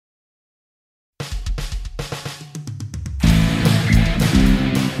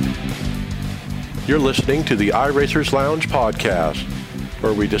You're listening to the iRacers Lounge podcast,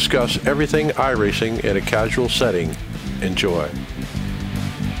 where we discuss everything iRacing in a casual setting. Enjoy.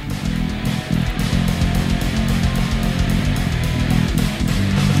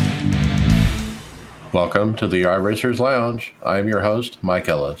 Welcome to the iRacers Lounge. I'm your host, Mike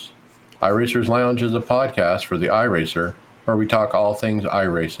Ellis. iRacers Lounge is a podcast for the iRacer, where we talk all things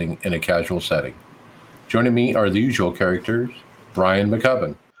iRacing in a casual setting. Joining me are the usual characters, Brian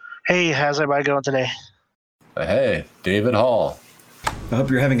McCubbin. Hey, how's everybody going today? Hey, David Hall. I hope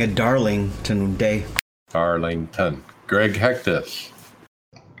you're having a Darlington day. Darlington. Greg Hectus.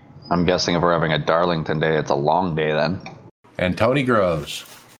 I'm guessing if we're having a Darlington day, it's a long day then. And Tony Groves.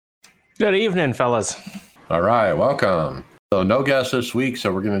 Good evening, fellas. All right, welcome. So no guests this week,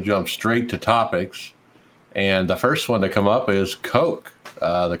 so we're going to jump straight to topics. And the first one to come up is Coke,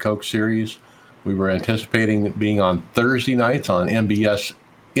 the Coke series. We were anticipating being on Thursday nights on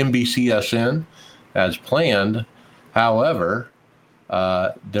NBCSN as planned. However,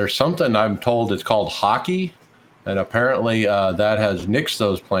 there's something I'm told it's called hockey, and apparently that has nixed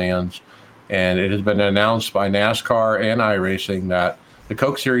those plans. And it has been announced by NASCAR and iRacing that the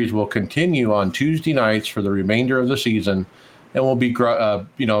Coke Series will continue on Tuesday nights for the remainder of the season, and will be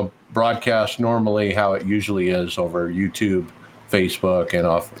broadcast normally how it usually is over YouTube, Facebook, and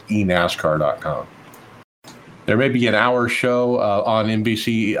off eNASCAR.com. There may be an hour show on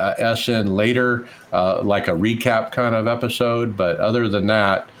NBCSN later, like a recap kind of episode, but other than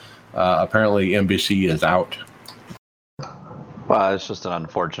that, apparently NBC is out. Well, it's just an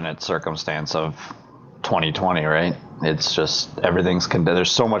unfortunate circumstance of 2020, right? It's just everything's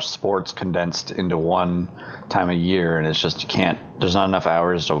there's so much sports condensed into one time of year, and it's just there's not enough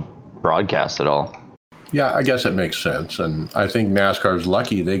hours to broadcast it all. Yeah, I guess it makes sense, and I think NASCAR's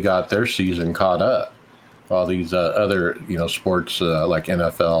lucky they got their season caught up, while these other sports like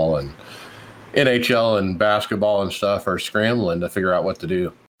NFL and NHL and basketball and stuff are scrambling to figure out what to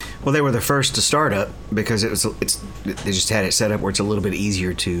do. Well, they were the first to start up because they just had it set up where it's a little bit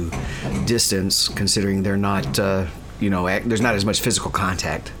easier to distance, considering they're not there's not as much physical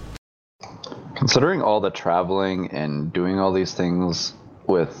contact. Considering all the traveling and doing all these things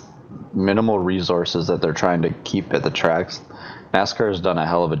with minimal resources that they're trying to keep at the tracks, NASCAR has done a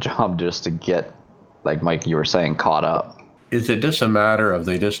hell of a job just to get, like Mike, you were saying, caught up. Is it just a matter of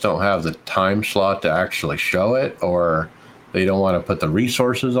they just don't have the time slot to actually show it, or they don't want to put the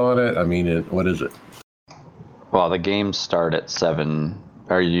resources on it? I mean, what is it? Well, the games start at 7,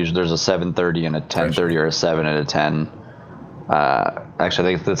 or usually there's a 7:30 and a 10:30 or a 7 and a 10.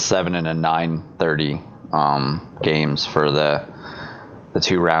 Actually, I think it's 7 and a 9:30 games for the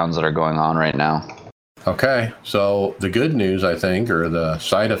two rounds that are going on right now. Okay, so the good news, I think, or the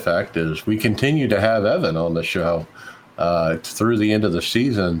side effect, is we continue to have Evan on the show through the end of the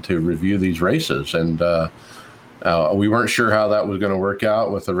season to review these races. And we weren't sure how that was going to work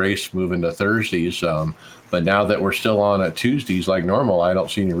out with the race moving to Thursdays. But now that we're still on at Tuesdays like normal, I don't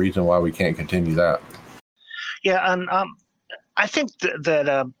see any reason why we can't continue that. Yeah, and I think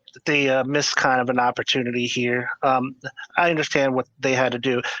that they missed kind of an opportunity here. I understand what they had to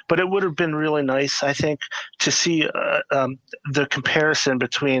do, but it would have been really nice, I think, to see the comparison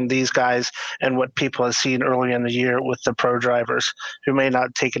between these guys and what people have seen early in the year with the pro drivers who may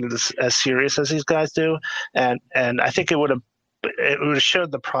not take it as serious as these guys do. And I think it would have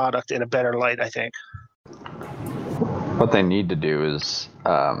showed the product in a better light, I think. What they need to do is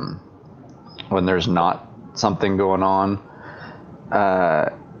when there's not something going on,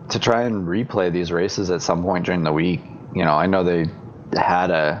 to try and replay these races at some point during the week. I know they had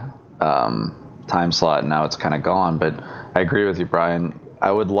a time slot and now it's kind of gone, but I agree with you, Brian.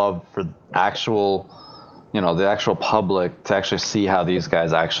 I would love for the actual public to actually see how these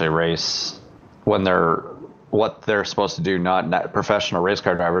guys actually race when what they're supposed to do, not professional race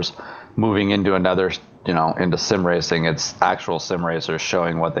car drivers moving into into sim racing. It's actual sim racers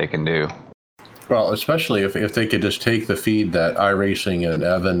showing what they can do. Well, especially if they could just take the feed that iRacing and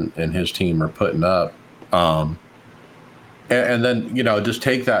Evan and his team are putting up, and then just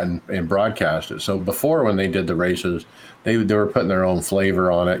take that and broadcast it. So before, when they did the races, they were putting their own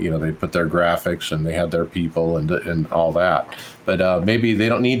flavor on it. They put their graphics and they had their people and all that. But maybe they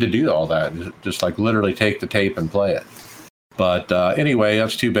don't need to do all that. Just like literally take the tape and play it. But anyway,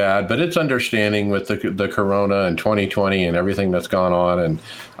 that's too bad. But it's understanding with the Corona and 2020 and everything that's gone on. And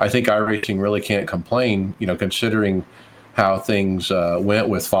I think iRacing really can't complain, considering how things went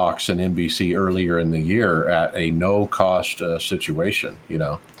with Fox and NBC earlier in the year at a no-cost situation,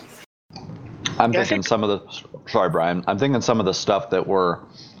 I'm thinking some of the stuff that we're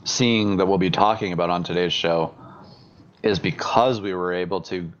seeing that we'll be talking about on today's show is because we were able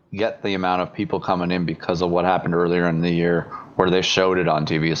to get the amount of people coming in because of what happened earlier in the year where they showed it on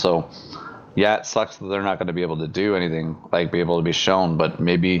TV. So yeah, it sucks that they're not going to be able to do anything, like be able to be shown, but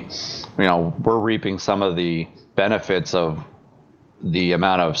maybe, we're reaping some of the benefits of the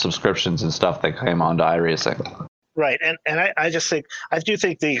amount of subscriptions and stuff that came onto iRacing. Right, and I just think, I do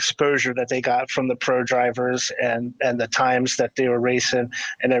think the exposure that they got from the pro drivers and the times that they were racing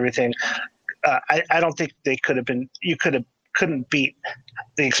and everything, I don't think they could have been. Couldn't beat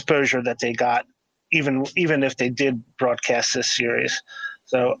the exposure that they got, even if they did broadcast this series.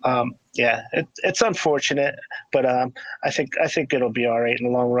 So yeah, it's unfortunate, but I think it'll be all right in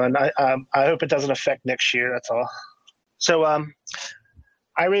the long run. I hope it doesn't affect next year. That's all. So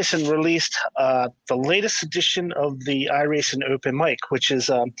iRacing released the latest edition of the iRacing Open Mic, which is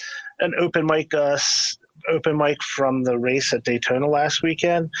an open mic from the race at Daytona last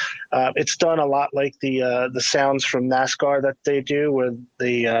weekend. It's done a lot like the sounds from NASCAR that they do, where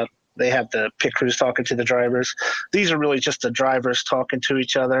they have the pit crews talking to the drivers. These are really just the drivers talking to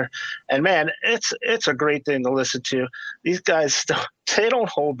each other. And man, it's a great thing to listen to. These guys, they don't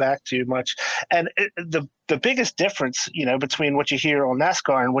hold back too much. And the biggest difference, between what you hear on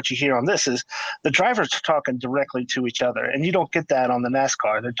NASCAR and what you hear on this is the drivers are talking directly to each other. And you don't get that on the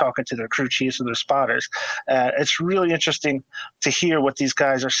NASCAR. They're talking to their crew chiefs and their spotters. It's really interesting to hear what these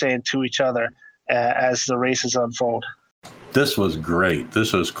guys are saying to each other as the races unfold. This was great.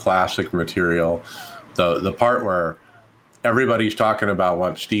 This was classic material. The part where everybody's talking about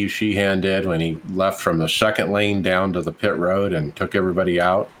what Steve Sheehan did when he left from the second lane down to the pit road and took everybody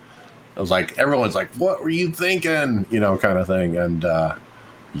out. It was like, everyone's like, what were you thinking? Kind of thing. And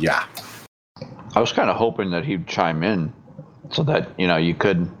yeah. I was kind of hoping that he'd chime in so that, you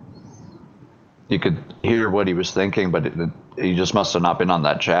could hear what he was thinking, but he just must have not been on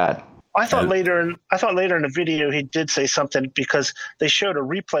that chat. I thought later in the video he did say something, because they showed a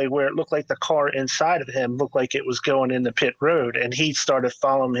replay where it looked like the car inside of him looked like it was going in the pit road, and he started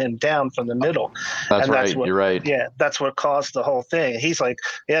following him down from the middle. That's right. You're right. Yeah, that's what caused the whole thing. He's like,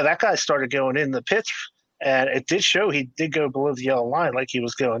 yeah, that guy started going in the pits, and it did show he did go below the yellow line like he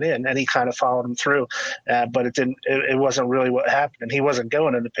was going in, and he kind of followed him through, but it didn't. It wasn't really what happened. He wasn't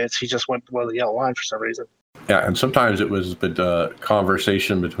going in the pits. He just went below the yellow line for some reason. Yeah, and sometimes it was the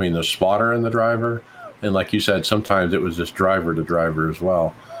conversation between the spotter and the driver. And like you said, sometimes it was just driver to driver as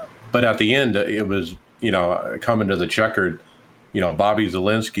well. But at the end, it was, coming to the checkered, Bobby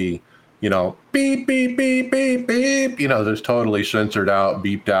Zielinski, beep, beep, beep, beep, beep, there's totally censored out,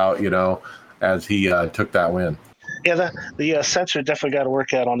 beeped out, as he took that win. Yeah, the censor definitely got to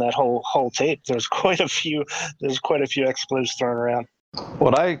work out on that whole tape. There's quite a few expletives thrown around.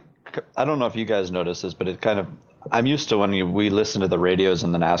 What I don't know if you guys notice this, but I'm used to when we listen to the radios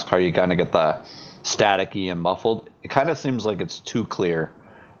in the NASCAR, you kind of get the staticky and muffled. It kind of seems like it's too clear.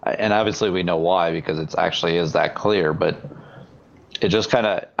 And obviously we know why, because it actually is that clear, but it just kind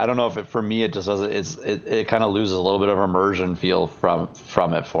of, I don't know if for me, it just doesn't, it kind of loses a little bit of immersion feel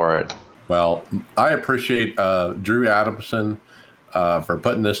from it for it. Well, I appreciate Drew Adamson for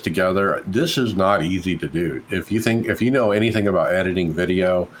putting this together. This is not easy to do. If you know anything about editing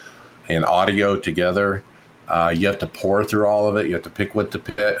video and audio together, you have to pour through all of it. You have to pick what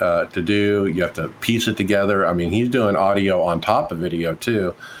to do. You have to piece it together. I mean, he's doing audio on top of video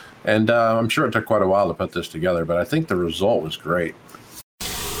too. And I'm sure it took quite a while to put this together, but I think the result was great.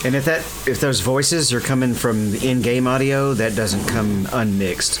 And if those voices are coming from in-game audio, that doesn't come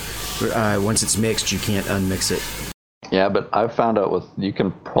unmixed. Once it's mixed, you can't unmix it. Yeah, but I've found out you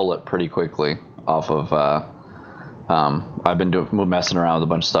can pull it pretty quickly off of. I've been messing around with a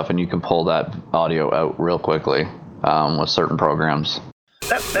bunch of stuff, and you can pull that audio out real quickly with certain programs.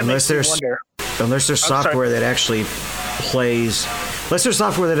 That makes me wonder. Unless there's software that actually plays, unless there's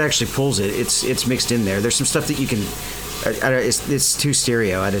software that actually pulls it, it's mixed in there. There's some stuff that you can. It's too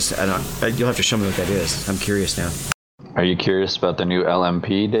stereo. I don't. You'll have to show me what that is. I'm curious now. Are you curious about the new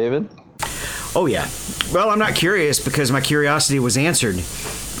LMP, David? Oh yeah. Well, I'm not curious because my curiosity was answered.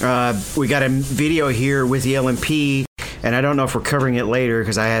 We got a video here with the LMP, and I don't know if we're covering it later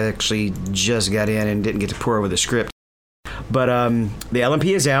because I had actually just got in and didn't get to pour over the script. But the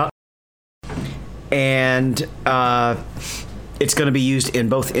LMP is out, and it's going to be used in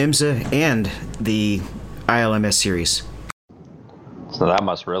both IMSA and the ILMS series. So that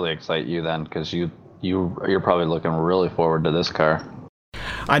must really excite you then, because you're probably looking really forward to this car.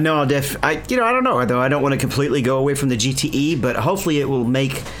 I know I don't know, though. I don't want to completely go away from the GTE, but hopefully it will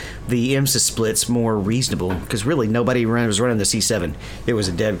make the IMSA splits more reasonable, because really nobody was running the C7. It was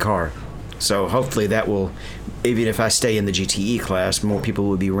a dead car. So hopefully that will, even if I stay in the GTE class, more people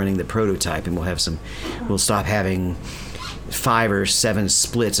will be running the prototype, and we'll stop having 5 or 7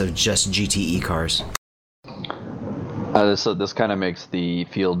 splits of just GTE cars. So this kind of makes the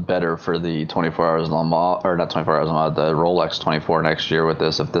field better for the 24 Hours Le Mans, or not 24 Hours Le Mans, the Rolex 24 next year with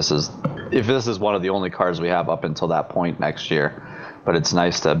this. If this is one of the only cars we have up until that point next year, but it's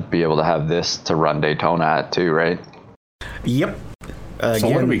nice to be able to have this to run Daytona at too, right? Yep. So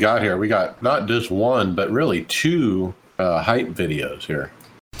what do we got here? We got not just one, but really 2 hype videos here.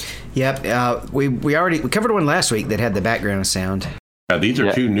 Yep. We covered one last week that had the background sound. Yeah, these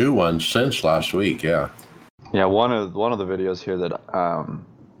are 2 new ones since last week. Yeah. Yeah, one of the videos here that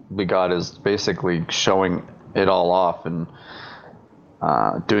we got is basically showing it all off and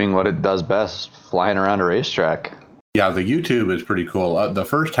doing what it does best, flying around a racetrack. Yeah, the YouTube is pretty cool. The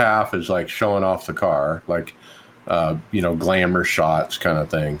first half is like showing off the car, like glamour shots kind of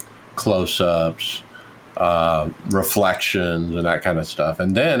thing, close-ups, reflections, and that kind of stuff.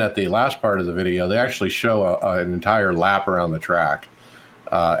 And then at the last part of the video, they actually show an entire lap around the track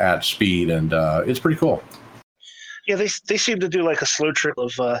at speed, and it's pretty cool. Yeah, they seem to do like a slow trickle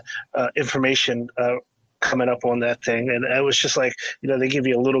of information coming up on that thing, and it was just like, they give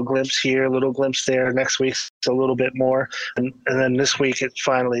you a little glimpse here, a little glimpse there. Next week's a little bit more, and then this week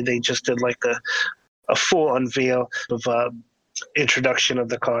they just did like a full unveil of introduction of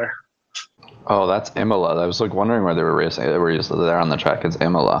the car. Oh, that's Imola. I was wondering where they were racing. They were there on the track. It's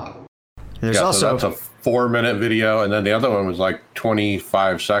Imola. There's also so that's a 4-minute video, and then the other one was like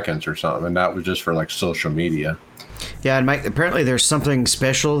 25 seconds or something, and that was just for like social media. Yeah, and Mike, apparently there's something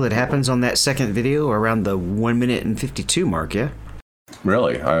special that happens on that second video around the 1 minute and 52 mark, yeah?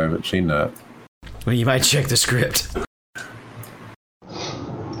 Really? I haven't seen that. Well, you might check the script.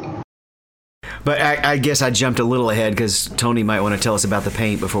 But I guess I jumped a little ahead because Tony might want to tell us about the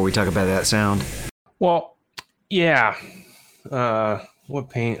paint before we talk about that sound. Well, yeah. What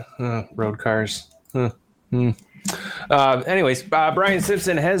paint? Road cars. Anyways, Brian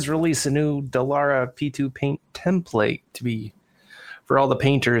Simpson has released a new Dallara P2 paint template for all the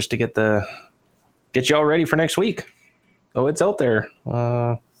painters to get you all ready for next week. Oh, it's out there.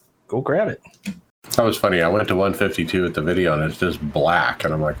 Go grab it. That was funny. I went to 152 at the video, and it's just black,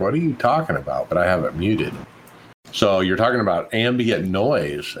 and I'm like, what are you talking about? But I have it muted. So you're talking about ambient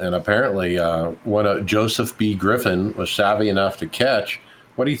noise, and apparently Joseph B. Griffin was savvy enough to catch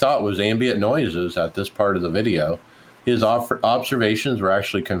what he thought was ambient noises at this part of the video. His observations were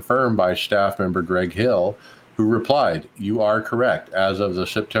actually confirmed by staff member Greg Hill, who replied, "You are correct. As of the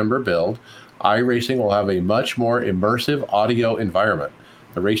September build, iRacing will have a much more immersive audio environment.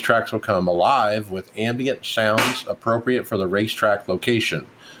 The racetracks will come alive with ambient sounds appropriate for the racetrack location,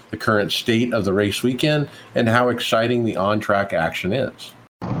 the current state of the race weekend, and how exciting the on-track action is."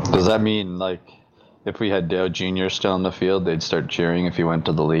 Does that mean, if we had Dale Jr. still in the field, they'd start cheering if he went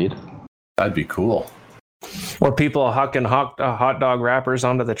to the lead? That'd be cool. Or people hucking hot dog wrappers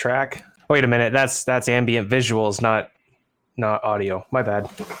onto the track. Wait a minute, that's ambient visuals, not audio. My bad.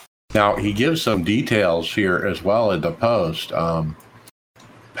 Now, he gives some details here as well in the post.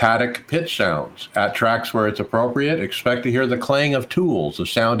 Paddock pit sounds. At tracks where it's appropriate, expect to hear the clang of tools, the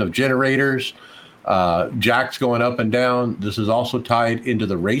sound of generators, jacks going up and down. This is also tied into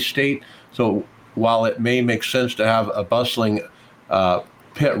the race state. So while it may make sense to have a bustling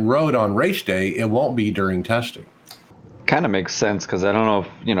pit road on race day, it won't be during testing. Kind of makes sense, because I don't know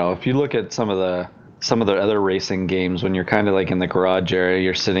if if you look at some of the other racing games, when you're kind of in the garage area,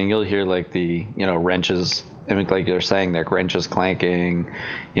 you're sitting, you'll hear the wrenches, and like you're saying there, wrenches clanking,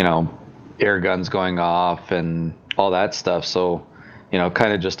 air guns going off and all that stuff. So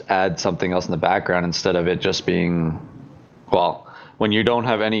kind of just add something else in the background instead of it just being, when you don't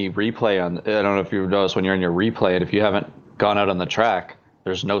have any replay on, I don't know if you've noticed when you're in your replay, and if you haven't gone out on the track,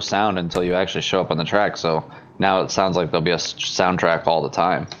 there's no sound until you actually show up on the track. So now it sounds like there'll be a soundtrack all the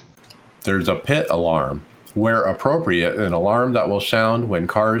time. There's a pit alarm. Where appropriate, an alarm that will sound when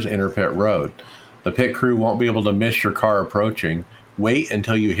cars enter pit road. The pit crew won't be able to miss your car approaching. Wait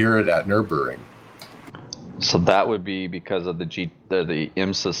until you hear it at Nürburgring. So that would be because of the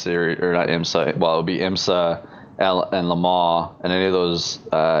IMSA series, or not IMSA, well, it would be IMSA and Le Mans and any of those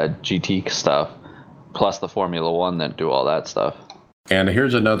GT stuff, plus the Formula One that do all that stuff. And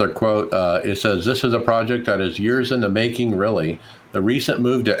here's another quote. It says, "This is a project that is years in the making, really. The recent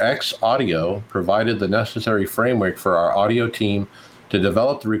move to X Audio provided the necessary framework for our audio team to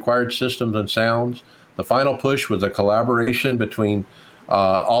develop the required systems and sounds. The final push was a collaboration between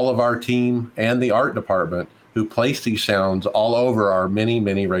all of our team and the art department, who placed these sounds all over our many,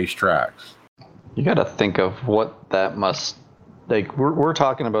 many race tracks." You got to think of what that must, we're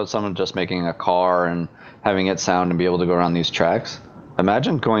talking about someone just making a car and having it sound and be able to go around these tracks.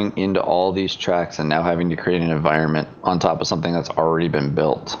 Imagine going into all these tracks and now having to create an environment on top of something that's already been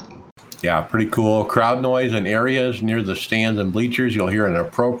built. Yeah, pretty cool. Crowd noise in areas near the stands and bleachers. You'll hear an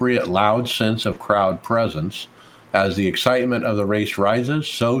appropriate loud sense of crowd presence. As the excitement of the race rises,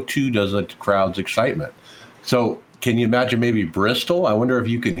 so too does the crowd's excitement. So can you imagine maybe Bristol? I wonder if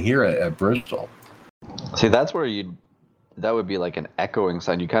you can hear it at Bristol. See, that's where that would be like an echoing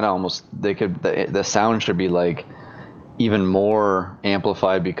sound. You kind of almost, the sound should be like even more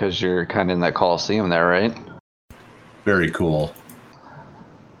amplified because you're kind of in that Coliseum there, right? Very cool.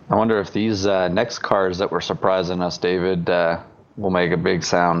 I wonder if these next cars that were surprising us, David, will make a big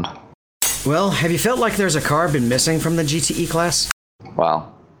sound. Well, have you felt like there's a car been missing from the GTE class?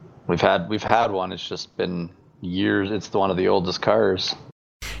 Well, we've had one. It's just been years. It's one of the oldest cars.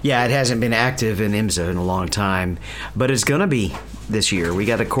 Yeah, it hasn't been active in IMSA in a long time, but it's gonna be this year. We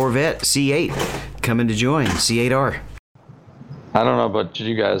got a Corvette C8 coming to join, C8R. I don't know, but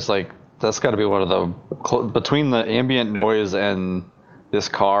you guys, like, that's got to be one of the, between the ambient noise and this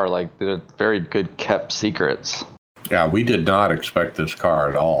car, like, they're very good kept secrets. Yeah, we did not expect this car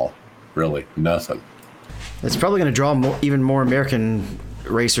at all. Really, nothing. It's probably going to draw even more American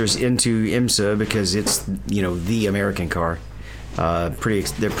racers into IMSA because it's, the American car. They're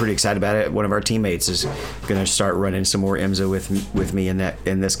pretty excited about it. One of our teammates is going to start running some more IMSA with me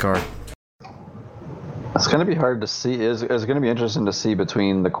in this car. It's going to be hard to see. It's going to be interesting to see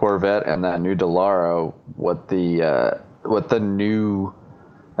between the Corvette and that new Dallara what the new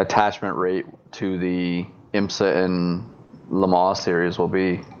attachment rate to the IMSA and Le Mans series will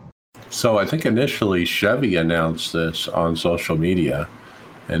be. So I think initially Chevy announced this on social media,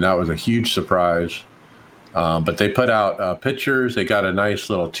 and that was a huge surprise. But they put out pictures. They got a nice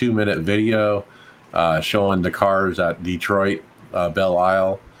little 2-minute video showing the cars at Detroit, Belle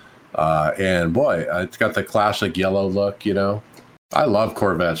Isle. And boy, it's got the classic yellow look, I love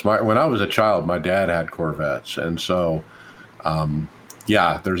Corvettes. When I was a child, my dad had Corvettes. And so,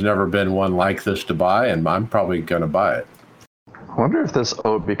 there's never been one like this to buy, and I'm probably going to buy it. I wonder if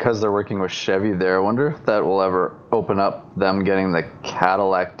because they're working with Chevy there, I wonder if that will ever open up them getting the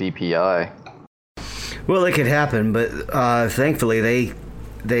Cadillac DPI. Well, it could happen, but thankfully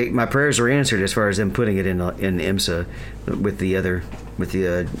my prayers were answered as far as them putting it in IMSA with the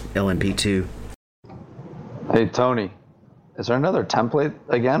LMP2. Hey Tony, is there another template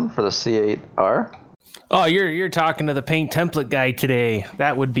again for the C8R? Oh, you're talking to the paint template guy today.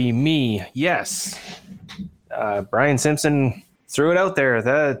 That would be me. Yes. Brian Simpson threw it out there.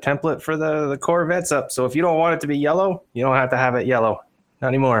 The template for the Corvette's up. So if you don't want it to be yellow, you don't have to have it yellow. Not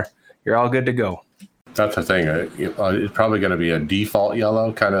anymore. You're all good to go. That's the thing. It's probably going to be a default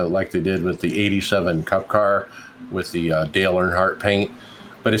yellow, kind of like they did with the 87 Cup car with the Dale Earnhardt paint.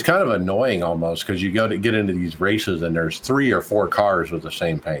 But it's kind of annoying almost because you go to get into these races and there's 3 or 4 cars with the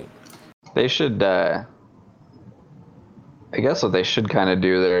same paint. They should, I guess what they should kind of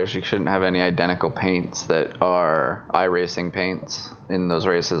do there is you shouldn't have any identical paints that are iRacing paints in those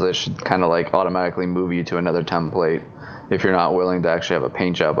races. They should kind of like automatically move you to another template if you're not willing to actually have a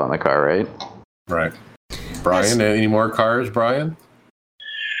paint job on the car, right? Right. Brian, any more cars, Brian?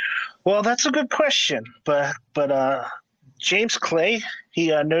 Well, that's a good question, but James Clay, he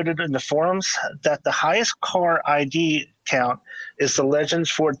noted in the forums that the highest car ID count is the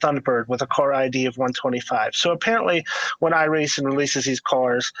Legends Ford Thunderbird with a car ID of 125. So apparently when iRacing releases these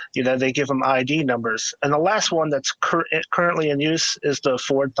cars, they give them ID numbers. And the last one that's currently in use is the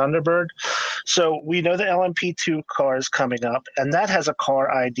Ford Thunderbird. So we know the LMP2 car is coming up, and that has a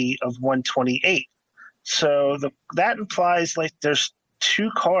car ID of 128. So that implies like there's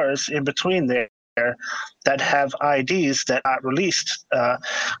 2 cars in between there that have IDs that are released.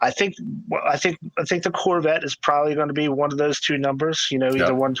 I think the Corvette is probably going to be one of those 2 numbers,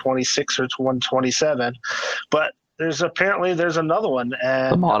 either 126 or 127. But there's another one,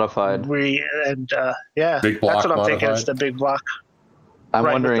 and the modified. Big block that's what I'm modified. thinking. It's the big block. I'm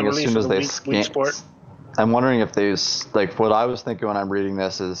right, wondering the as soon as they scan. I'm wondering if they like what I was thinking when I'm reading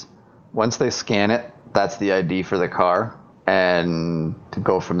this is once they scan it, that's the ID for the car. And to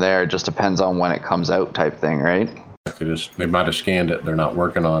go from there, it just depends on when it comes out type thing, right? They might have scanned it. They're not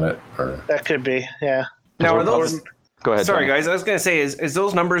working on it. Or That could be, yeah. Now, are those... Go ahead. Sorry, Tony. guys. I was going to say, is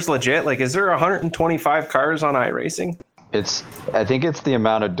those numbers legit? Like, is there 125 cars on iRacing? I think it's the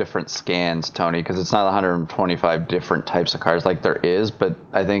amount of different scans, Tony, because it's not 125 different types of cars like there is, but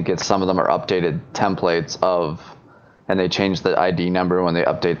I think some of them are updated templates and they change the ID number when they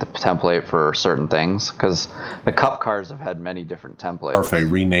update the template for certain things, because the Cup cars have had many different templates. if they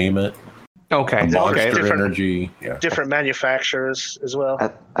rename it. Okay. Monster Different- Energy. Yeah. Different manufacturers as well.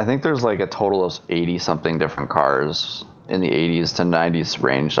 I think there's like a total of 80-something different cars in the 80s to 90s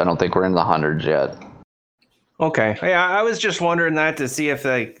range. I don't think we're in the hundreds yet. Okay. Yeah, I was just wondering that to see if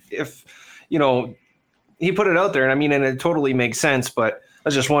he put it out there, and I mean, and it totally makes sense, but I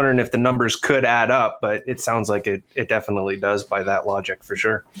was just wondering if the numbers could add up, but it sounds like it definitely does by that logic for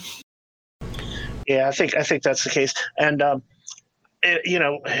sure. Yeah, I think that's the case. And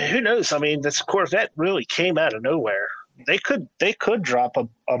who knows? I mean, this Corvette really came out of nowhere. They could drop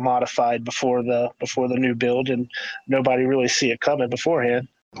a modified before the new build, and nobody really see it coming beforehand.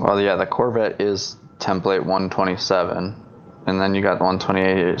 Well, yeah, the Corvette is template 127, and then you got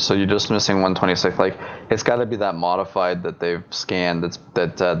 128. So you're just missing 126. Like, it's got to be that modified that they've scanned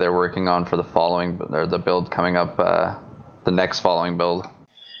that they're working on for the following, or the build coming up, the next following build.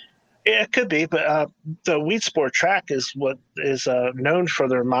 Yeah, it could be, but the Weed Sport track is what is known for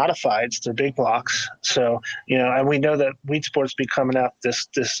their modifieds, their big blocks. So, and we know that Weed Sport's be coming out this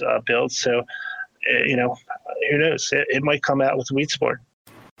build. So, who knows? It might come out with Weed Sport.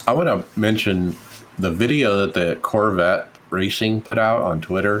 I want to mention the video that the Corvette Racing put out on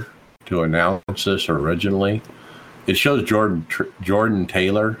Twitter to announce this originally. It shows Jordan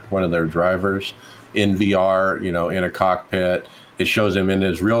Taylor, one of their drivers, in VR, in a cockpit. It shows him in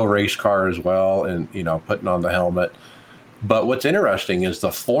his real race car as well, and putting on the helmet. But what's interesting is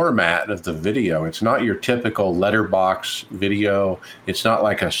the format of the video. It's not your typical letterbox video. It's not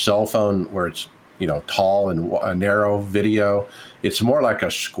like a cell phone where it's tall and a narrow video. It's more like a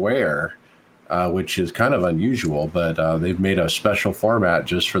square, which is kind of unusual. But they've made a special format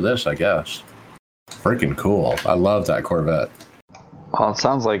just for this, I guess. Freaking cool! I love that Corvette. Well, it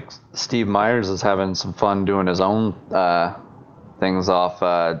sounds like Steve Myers is having some fun doing his own things off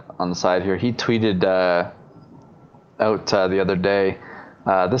on the side here. He tweeted out the other day,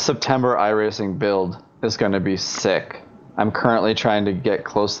 this September iRacing build is going to be sick. I'm currently trying to get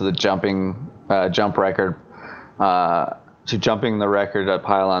close to the jump record, jumping the record at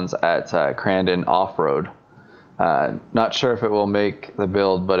pylons at Crandon Off-Road. Not sure if it will make the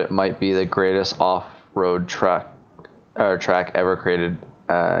build, but it might be the greatest off-road track ever created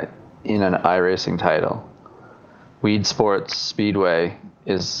in an iRacing title. Weed Sports Speedway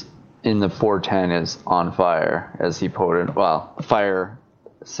is in the 410 is on fire, as he quoted. Well, fire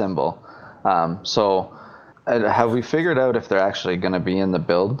symbol. So have we figured out if they're actually going to be in the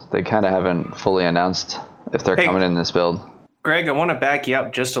build? They kind of haven't fully announced if they're coming in this build. Greg, I want to back you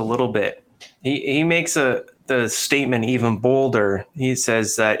up just a little bit. He makes the statement even bolder. He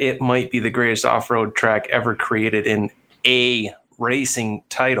says that it might be the greatest off-road track ever created in a racing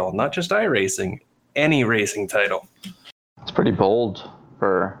title, not just iRacing, any racing title. It's pretty bold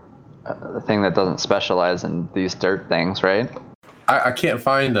for a thing that doesn't specialize in these dirt things, right? I can't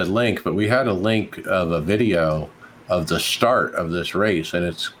find a link, but we had a link of a video of the start of this race, and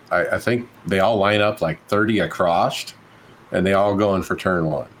it's I think they all line up like 30 across, and they all go in for turn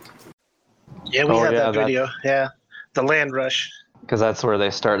one. Yeah, we have that video. Yeah, the land rush. Because that's where they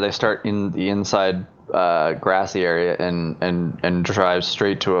start. They start in the inside grassy area and drive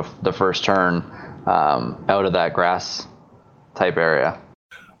straight to the first turn out of that grass type area.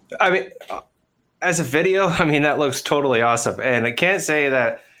 I mean, as a video, that looks totally awesome. And I can't say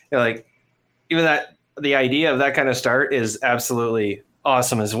that, even that the idea of that kind of start is absolutely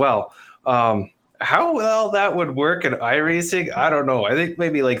awesome as well. How well that would work in iRacing, I don't know. I think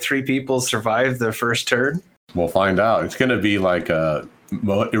maybe like 3 people survived the first turn. We'll find out. It's going to be like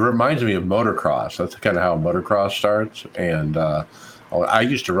it reminds me of motocross. That's kind of how motocross starts. And I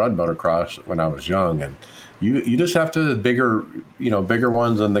used to run motocross when I was young, and you just have to bigger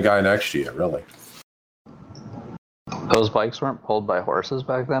ones than the guy next to you, really. Those bikes weren't pulled by horses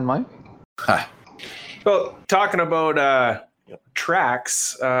back then, Mike? Well, talking about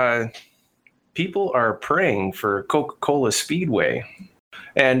tracks, people are praying for Coca-Cola Speedway.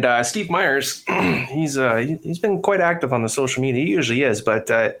 And Steve Myers, he's been quite active on the social media. He usually is, but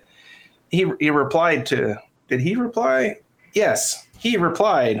he replied to. Did he reply? Yes, he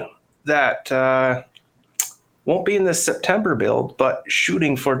replied that won't be in the September build, but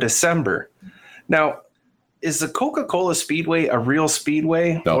shooting for December. Now, is the Coca-Cola Speedway a real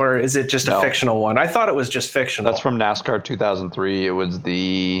speedway, or is it just a fictional one? I thought it was just fictional. That's from NASCAR 2003. It was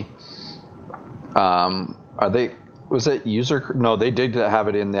the. Was it user? No, they did have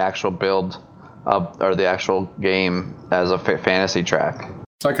it in the actual build, or the actual game as a fantasy track.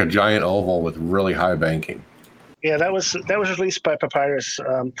 It's like a giant oval with really high banking. Yeah, that was released by Papyrus,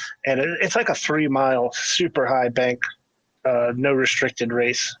 and it's like a 3-mile super high bank, no restricted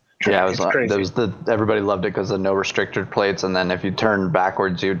race. Yeah, it was everybody loved it because of no restricted plates, and then if you turn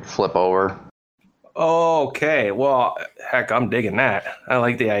backwards, you'd flip over. Okay, well, heck, I'm digging that. I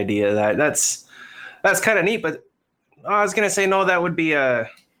like the idea of that. That's kind of neat, but I was gonna say no. That would be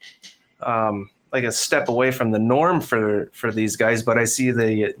like a step away from the norm for these guys. But I see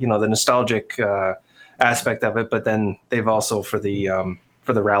the the nostalgic aspect of it. But then they've also for the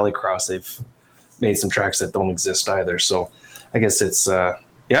Rallycross, they've made some tracks that don't exist either. So I guess it's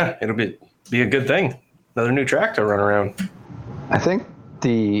it'll be a good thing. Another new track to run around. I think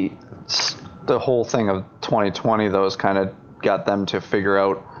the whole thing of 2020 though has kind of got them to figure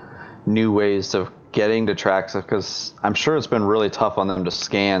out new ways of getting to tracks, because I'm sure it's been really tough on them to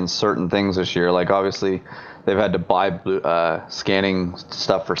scan certain things this year. Like obviously they've had to buy scanning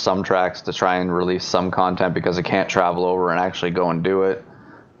stuff for some tracks to try and release some content because they can't travel over and actually go and do it,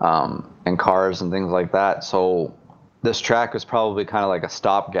 and cars and things like that. So this track is probably kind of like a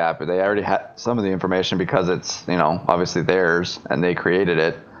stopgap. They already had some of the information because it's obviously theirs and they created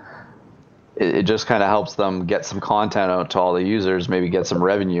it. It just kind of helps them get some content out to all the users, maybe get some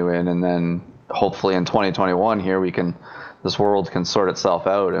revenue in, and then hopefully in 2021 here this world can sort itself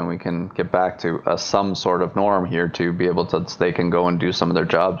out and we can get back to some sort of norm here to be able to, they can go and do some of their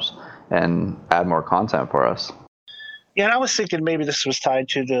jobs and add more content for us. Yeah, and I was thinking maybe this was tied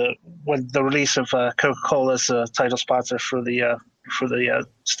to the release of Coca-Cola's title sponsor for the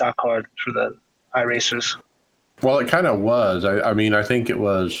stock card for the iRacers. Well, it kind of was. I mean, I think it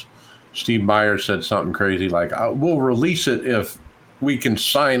was Steve Myers said something crazy like, we'll release it if we can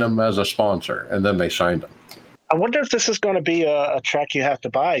sign them as a sponsor, and then they signed them. I wonder if this is going to be a track you have to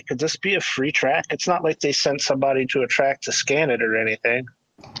buy. Could this be a free track? It's not like they sent somebody to a track to scan it or anything.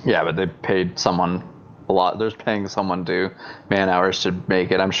 Yeah, but they paid someone a lot. They're paying someone to man hours to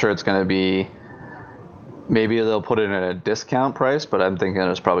make it. I'm sure it's going to be, maybe they'll put it at a discount price, but I'm thinking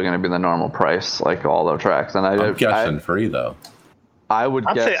it's probably going to be the normal price, like all the tracks. And I'm guessing free though. I'm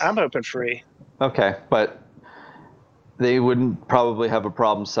hoping free. Okay, but they wouldn't probably have a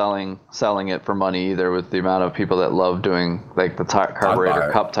problem selling it for money either, with the amount of people that love doing like the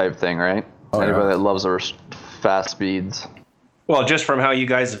carburetor cup type thing, right? Anybody that loves those fast speeds. Well, just from how you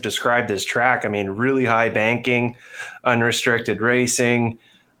guys have described this track, I mean, really high banking, unrestricted racing.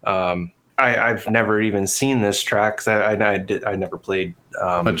 I've never even seen this track. I never played.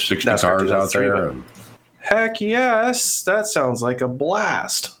 60 cars out there. Heck yes, that sounds like a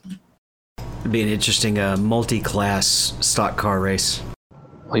blast. It'd be an interesting multi-class stock car race.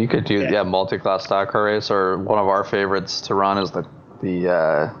 Well, you could do multi-class stock car race, or one of our favorites to run is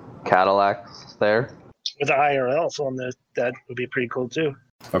the Cadillacs there. With the IRLs on that would be pretty cool too.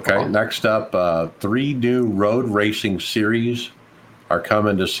 Okay, next up, 3 new road racing series are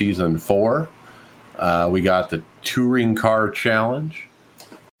coming to season 4. We got the Touring Car Challenge,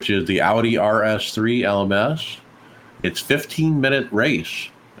 which is the Audi RS3 LMS. It's 15-minute race.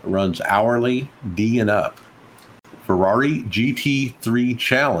 It runs hourly, D and up. Ferrari GT3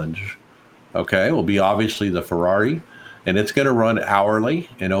 Challenge, okay, will be obviously the Ferrari, and it's going to run hourly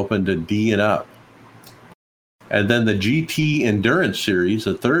and open to D and up. And then the GT Endurance Series,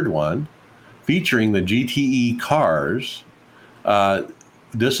 the third one, featuring the GTE cars.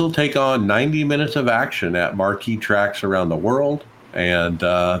 This will take on 90 minutes of action at marquee tracks around the world. And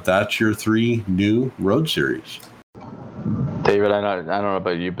that's your 3 new road series. David, I don't know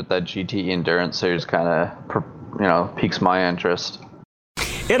about you, but that GT Endurance Series kind of, piques my interest.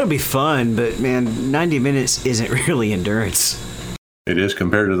 It'll be fun, but man, 90 minutes isn't really endurance. It is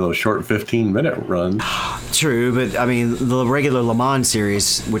compared to those short 15-minute runs. True, but I mean, the regular Le Mans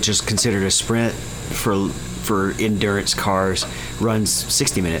series, which is considered a sprint for endurance cars, runs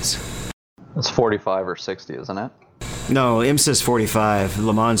 60 minutes. It's 45 or 60, isn't it? No, IMSA's 45.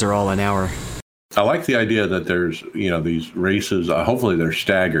 Le Mans are all an hour. I like the idea that there's, these races, hopefully they're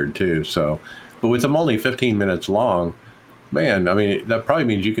staggered too. So, but with them only 15 minutes long, man, I mean, that probably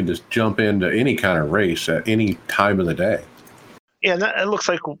means you can just jump into any kind of race at any time of the day. Yeah, and it looks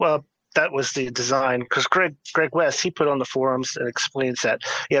like that was the design, because Greg West, he put on the forums and explains that,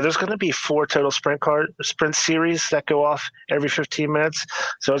 there's going to be 4 total sprint series that go off every 15 minutes.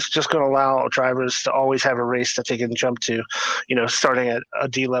 So it's just going to allow drivers to always have a race that they can jump to, starting at a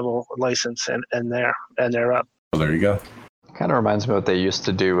D-level license and they're up. Well, there you go. Kind of reminds me of what they used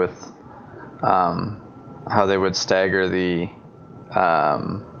to do with how they would stagger the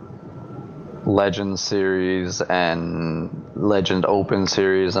Legend series and Legend Open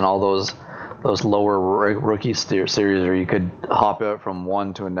series and all those lower rookie series where you could hop out from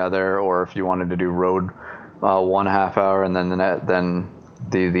one to another, or if you wanted to do road 1 half hour and then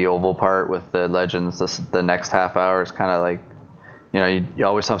the oval part with the Legends the next half hour. Is kind of like, you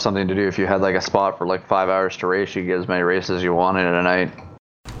always have something to do. If you had like a spot for like 5 hours to race, you get as many races as you wanted in a night.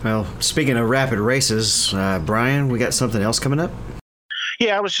 Well, speaking of rapid races, Brian, we got something else coming up?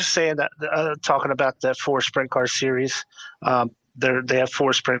 Yeah, I was just saying that, talking about that 4 sprint car series. They have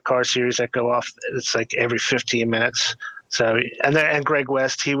 4 sprint car series that go off. It's like every 15 minutes. So, and Greg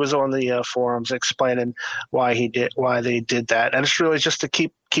West, he was on the forums explaining why they did that, and it's really just to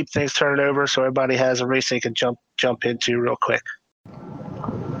keep things turning over, so everybody has a race they can jump into real quick.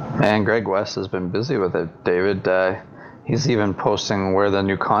 And Greg West has been busy with it, David. He's even posting where the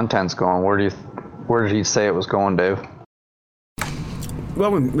new content's going. Where did he say it was going, Dave?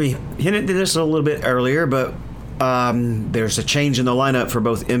 Well, we hinted at this a little bit earlier, but there's a change in the lineup for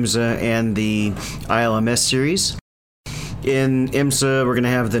both IMSA and the ILMS series. In IMSA, we're going to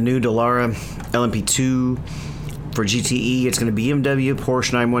have the new Dallara LMP2. For GTE, it's going to be BMW,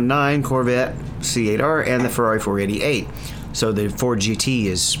 Porsche 919, Corvette C8R, and the Ferrari 488. So the Ford GT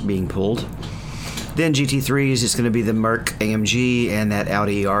is being pulled. Then GT3s, it's going to be the Merc AMG and that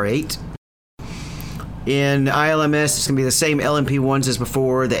Audi R8. In ILMS, it's going to be the same LMP1s as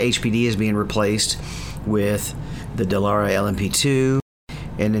before. The HPD is being replaced with the Dallara LMP2.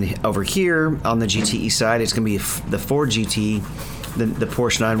 And then over here on the GTE side, it's going to be the Ford GT, the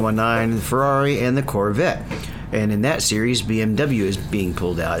Porsche 919, the Ferrari, and the Corvette. And in that series, BMW is being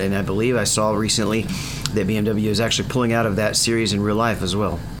pulled out. And I believe I saw recently that BMW is actually pulling out of that series in real life as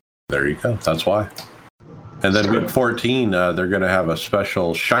well. There you go. That's why. And then week 14, they're going to have a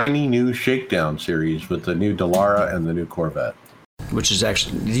special shiny new shakedown series with the new Dallara and the new Corvette. Which is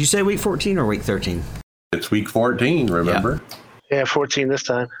actually, did you say week 14 or week 13? It's week 14, remember? Yeah, 14 this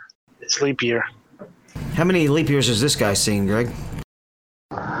time. It's leap year. How many leap years has this guy seen, Greg?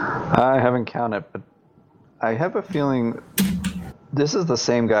 I haven't counted, but I have a feeling this is the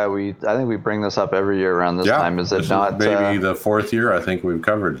same guy. I think we bring this up every year around this time. Is it not? Maybe the 4th year I think we've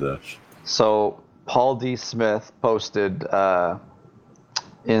covered this. So Paul D. Smith posted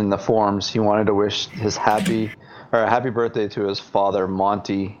in the forums he wanted to wish a happy birthday to his father,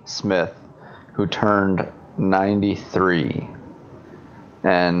 Monty Smith, who turned 93.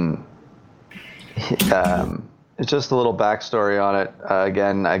 And it's just a little backstory on it.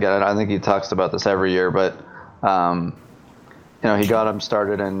 Again, I think he talks about this every year, but he got him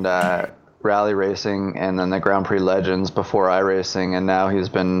started in rally racing and then the Grand Prix Legends before iRacing, and now he's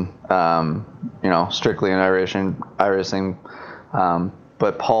been strictly in iRacing.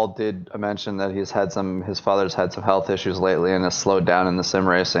 But Paul did mention that his father's had some health issues lately and has slowed down in the sim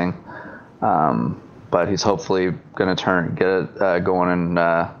racing. But he's hopefully going to get it going and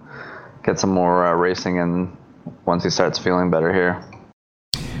get some more racing in once he starts feeling better here.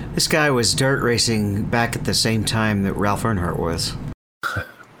 This guy was dirt racing back at the same time that Ralph Earnhardt was.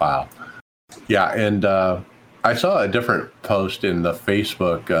 Wow. Yeah, and I saw a different post in the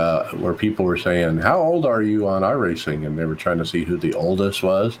Facebook where people were saying, how old are you on iRacing? And they were trying to see who the oldest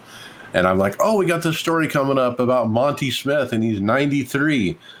was. And I'm like, we got this story coming up about Monty Smith, and he's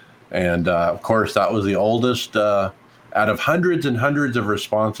 93. And, of course, that was the oldest out of hundreds and hundreds of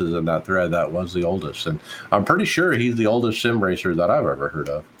responses in that thread. That was the oldest. And I'm pretty sure he's the oldest sim racer that I've ever heard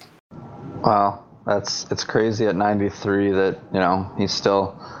of. Wow. It's crazy at 93 that, he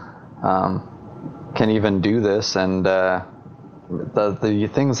still can even do this. And the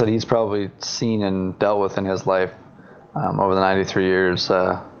things that he's probably seen and dealt with in his life over the 93 years,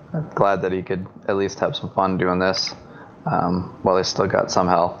 I'm glad that he could at least have some fun doing this while he still got some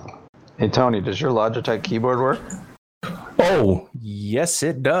health. Hey, Tony, does your Logitech keyboard work? Oh, yes,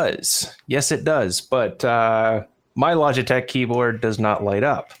 it does. Yes, it does. But my Logitech keyboard does not light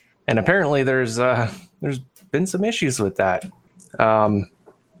up. And apparently there's been some issues with that. The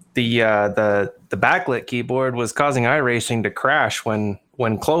backlit keyboard was causing iRacing to crash when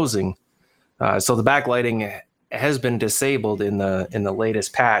closing. So the backlighting has been disabled in the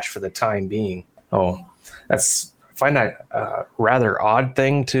latest patch for the time being. I find that a rather odd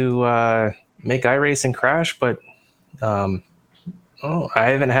thing to make iRacing crash, but I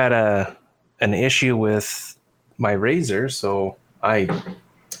haven't had an issue with my Razer, so I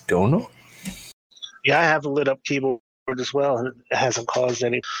don't know. Yeah, I have a lit up keyboard as well, and it hasn't caused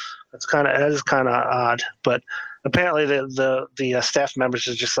any. That is kind of odd, but apparently the staff members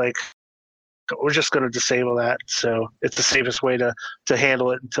are just like, we're just going to disable that. So it's the safest way to handle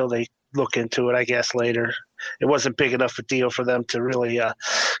it until they look into it, I guess, later. It wasn't big enough a deal for them to really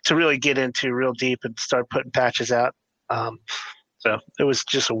get into real deep and start putting patches out. So it was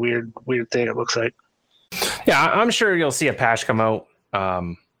just a weird thing, it looks like. Yeah, I'm sure you'll see a patch come out.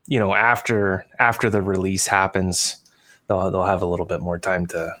 After the release happens, they'll have a little bit more time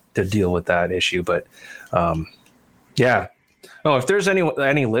to deal with that issue. But yeah. Oh, if there's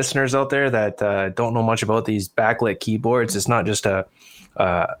any listeners out there that don't know much about these backlit keyboards, it's not just a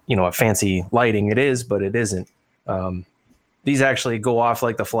fancy lighting. It is, but it isn't. these actually go off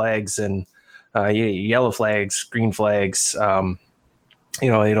like the flags, and yellow flags, green flags.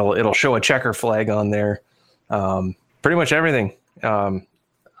 It'll show a checker flag on there. Pretty much everything. I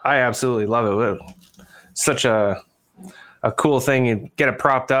absolutely love it. Such a cool thing. You get it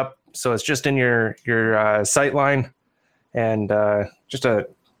propped up, so it's just in your sight line, and just a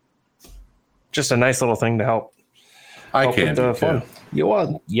nice little thing to help. I can do too.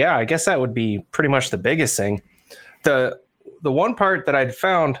 Yeah, I guess that would be pretty much the biggest thing. The one part that I'd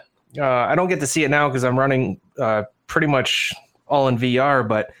found, I don't get to see it now because I'm running pretty much all in VR.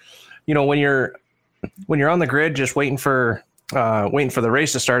 But when you're on the grid, just waiting for the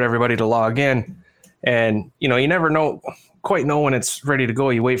race to start, everybody to log in, and you never quite know when it's ready to go.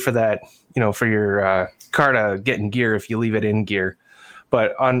 You wait for that, for your car to get in gear if you leave it in gear.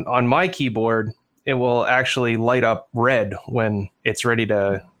 But on my keyboard, it will actually light up red when it's ready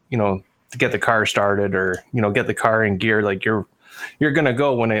to get the car started, or get the car in gear. Like you're gonna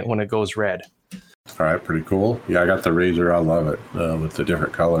go when it goes red. All right, pretty cool. Yeah, I got the Razor. I love it with the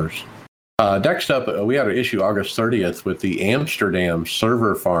different colors. Next up, we had an issue August 30th with the Amsterdam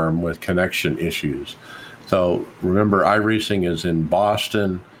server farm with connection issues. So remember, iRacing is in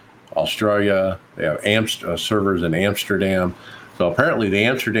Boston, Australia. They have servers in Amsterdam. So apparently the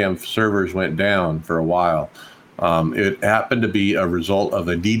Amsterdam servers went down for a while. It happened to be a result of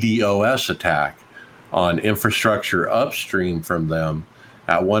a DDoS attack on infrastructure upstream from them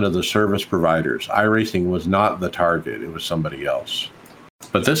at one of the service providers. iRacing was not the target. It was somebody else.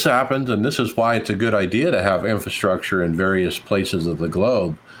 But this happens, and this is why it's a good idea to have infrastructure in various places of the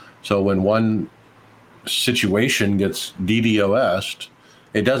globe. So when one situation gets DDoS'd,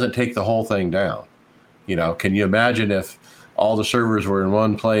 it doesn't take the whole thing down. Can you imagine if all the servers were in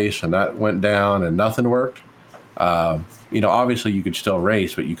one place and that went down and nothing worked? Obviously you could still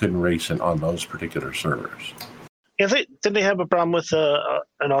race, but you couldn't race on those particular servers. Yeah, didn't they have a problem with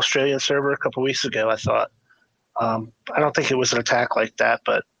an Australian server a couple of weeks ago? I thought. I don't think it was an attack like that,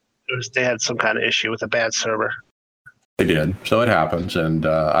 but they had some kind of issue with a bad server. They did, so it happens, and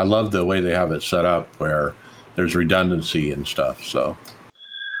I love the way they have it set up where there's redundancy and stuff. So,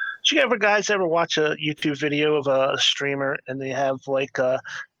 did you guys ever watch a YouTube video of a streamer and they have like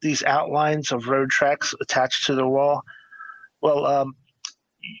these outlines of road tracks attached to the wall? Well,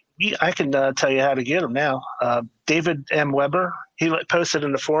 I can tell you how to get them now. David M. Weber, he posted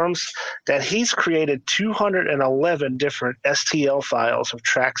in the forums that he's created 211 different STL files of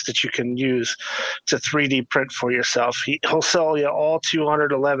tracks that you can use to 3D print for yourself. He'll sell you all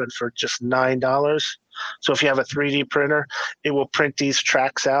 211 for just $9. So if you have a 3D printer, it will print these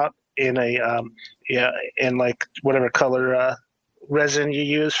tracks out in in like whatever color resin you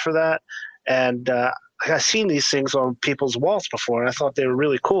use for that. And I've seen these things on people's walls before, and I thought they were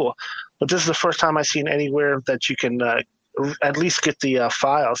really cool. But this is the first time I've seen anywhere that you can at least get the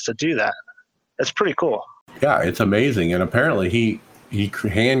files to do that. It's pretty cool. Yeah, it's amazing. And apparently he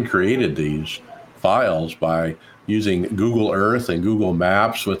hand created these files by using Google Earth and Google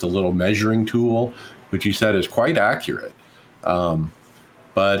Maps with a little measuring tool, which he said is quite accurate.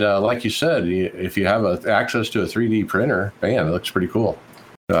 But like you said, if you have access to a 3D printer, man, it looks pretty cool.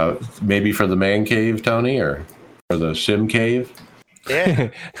 Maybe for the man cave, Tony, or for the sim cave. Yeah.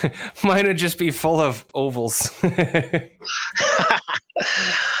 Mine would just be full of ovals. He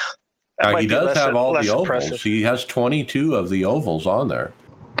does have all the ovals. Impressive. He has 22 of the ovals on there.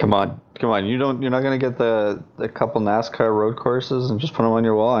 Come on. You're not gonna get the couple NASCAR road courses and just put them on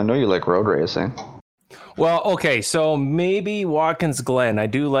your wall? I know you like road racing. Well, okay, so maybe Watkins Glen. I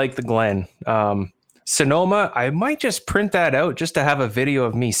do like the Glen. Sonoma, I might just print that out just to have a video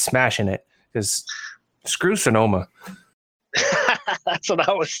of me smashing it, because screw Sonoma. That's what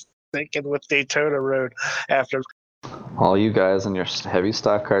I was thinking with Daytona Road after. All you guys and your heavy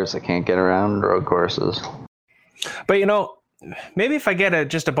stock cars that can't get around road courses. But maybe if I get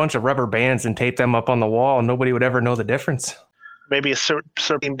just a bunch of rubber bands and tape them up on the wall, nobody would ever know the difference. Maybe a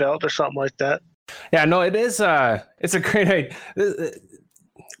serpentine belt or something like that. Yeah, no, it is. It's a great idea.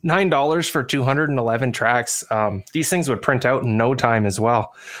 $9 for 211 tracks. These things would print out in no time as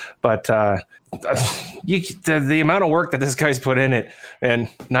well. But the amount of work that this guy's put in it, and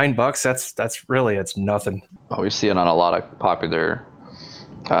 $9, it's nothing. Well, we see it on a lot of popular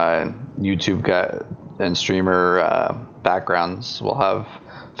YouTube guy and streamer backgrounds. We'll have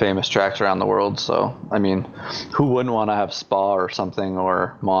famous tracks around the world. So, I mean, who wouldn't want to have Spa or something,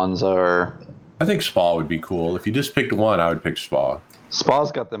 or Monza, or... I think Spa would be cool. If you just picked one, I would pick Spa.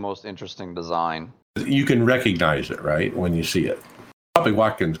 Spa's got the most interesting design. You can recognize it, right, when you see it. Probably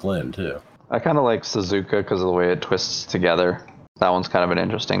Watkins Glen, too. I kind of like Suzuka because of the way it twists together. That one's kind of an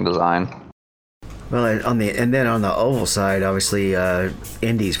interesting design. Well, and then on the oval side, obviously,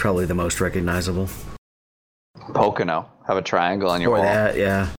 Indy's probably the most recognizable. Pocono, have a triangle on your wall. That,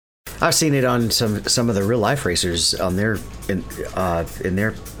 yeah. I've seen it on some of the real life racers on their in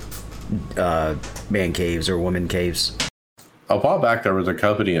their man caves or woman caves. A while back, there was a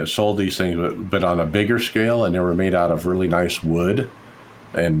company that sold these things, but on a bigger scale, and they were made out of really nice wood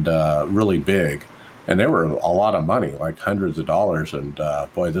and really big. And they were a lot of money, like hundreds of dollars. And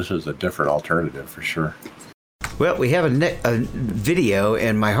boy, this is a different alternative for sure. Well, we have a video,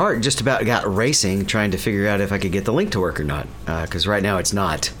 and my heart just about got racing trying to figure out if I could get the link to work or not, because right now it's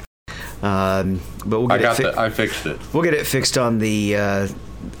not. But we'll get I fixed it. We'll get it fixed on the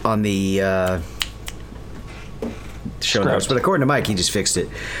show notes. But according to Mike, he just fixed it.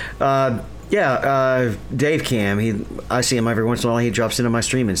 Dave Cam. I see him every once in a while. He drops into my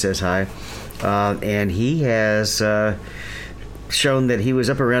stream and says hi, and he has shown that he was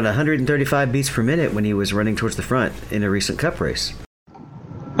up around 135 beats per minute when he was running towards the front in a recent Cup race.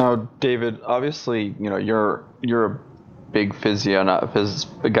 Now, David, obviously, you're a big physio,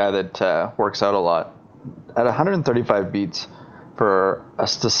 a guy that works out a lot. At 135 beats for a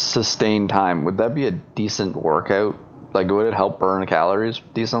sustained time, would that be a decent workout? Like, would it help burn calories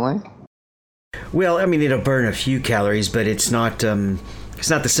decently? Well, I mean, it'll burn a few calories, but it's not the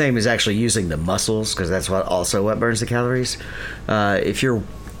same as actually using the muscles, because that's what burns the calories. If you're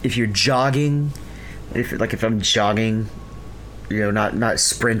jogging, if I'm jogging, not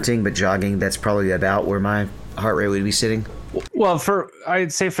sprinting but jogging, that's probably about where my heart rate would be sitting. Well,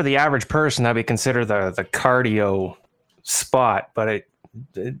 I'd say for the average person, that'd be considered the cardio spot, but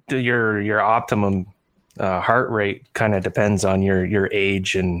your optimum heart rate kind of depends on your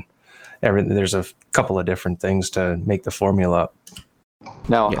age and everything. There's a couple of different things to make the formula up.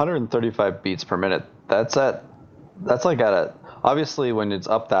 Now, 135 beats per minute, obviously when it's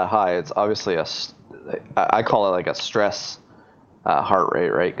up that high, it's obviously I call it like a stress heart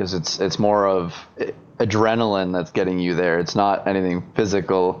rate, right? Because it's more of adrenaline that's getting you there. It's not anything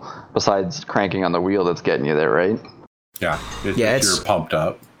physical besides cranking on the wheel that's getting you there, right? Yeah, you're pumped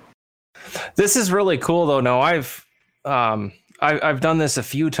up. This is really cool, though. No, I've done this a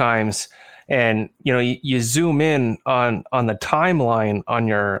few times, and you zoom in on the timeline on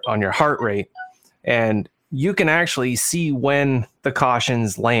your heart rate, and you can actually see when the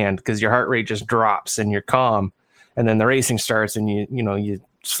cautions land, because your heart rate just drops and you're calm, and then the racing starts, and you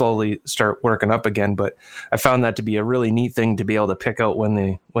slowly start working up again. But I found that to be a really neat thing to be able to pick out when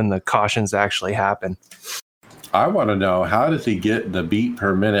the cautions actually happen. I want to know, how does he get the beat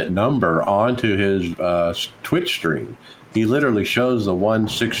per minute number onto his Twitch stream? He literally shows the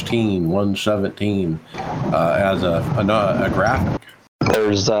 116, 117 as a graphic.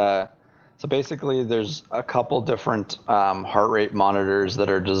 There's so basically there's a couple different heart rate monitors that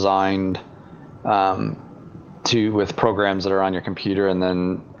are designed with programs that are on your computer, and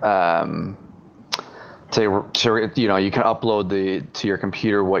then you can upload to your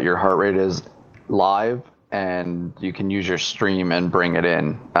computer what your heart rate is live, and you can use your stream and bring it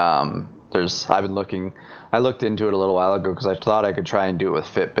in. I looked into it a little while ago because I thought I could try and do it with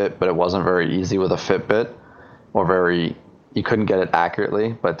Fitbit, but it wasn't very easy with a Fitbit, you couldn't get it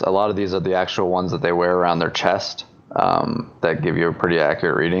accurately. But a lot of these are the actual ones that they wear around their chest that give you a pretty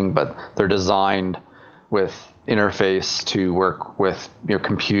accurate reading, but they're designed with interface to work with your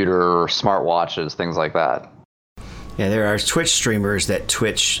computer or smartwatches, things like that. Yeah, there are Twitch streamers that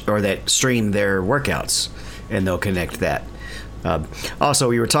stream their workouts, and they'll connect that. Also,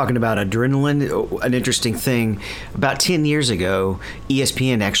 we were talking about adrenaline. An interesting thing, about 10 years ago,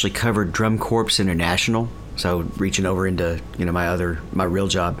 ESPN actually covered Drum Corps International. So reaching over into my real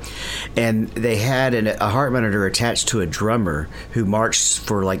job, and they had a heart monitor attached to a drummer who marched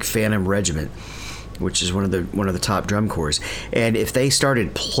for like Phantom Regiment, which is one of the top drum corps. And if they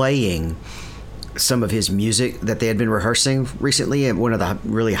started playing some of his music that they had been rehearsing recently at one of the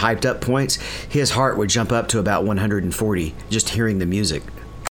really hyped up points, his heart would jump up to about 140 just hearing the music.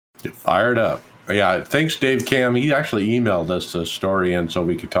 Get fired up. Yeah, thanks, Dave Cam. He actually emailed us the story in so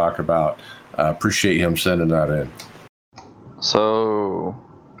we could talk about. Appreciate him sending that in. So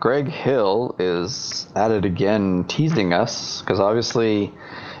Greg Hill is at it again, teasing us, because obviously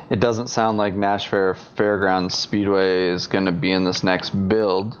it doesn't sound like Nashville Fairgrounds Speedway is going to be in this next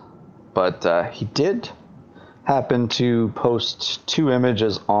build. But he did happen to post 2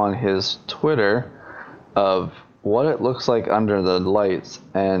 images on his Twitter of what it looks like under the lights,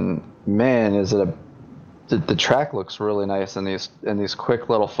 and man, the track looks really nice in these quick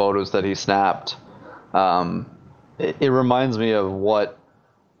little photos that he snapped. It reminds me of what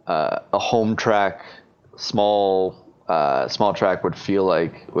a home track, small small track would feel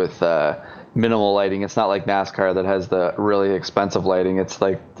like with minimal lighting. It's not like NASCAR that has the really expensive lighting. It's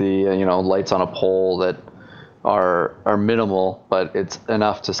like the lights on a pole that are minimal, but it's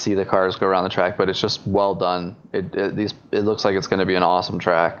enough to see the cars go around the track. But it's just well done. It looks like it's going to be an awesome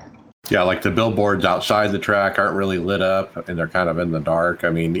track. Yeah, like the billboards outside the track aren't really lit up, and they're kind of in the dark.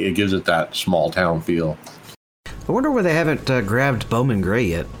 I mean, it gives it that small town feel. I wonder why they haven't grabbed Bowman Gray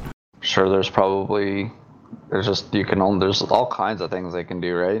yet. Sure, there's all kinds of things they can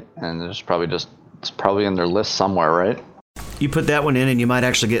do, right? And it's probably in their list somewhere, right? You put that one in, and you might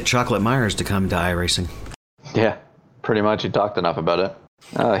actually get Chocolate Myers to come to iRacing. Yeah, pretty much. You talked enough about it.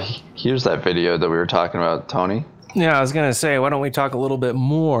 Here's that video that we were talking about, Tony. Yeah, I was going to say, why don't we talk a little bit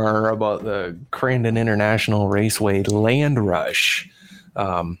more about the Crandon International Raceway Land Rush?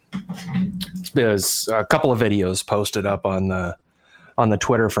 There's a couple of videos posted up on the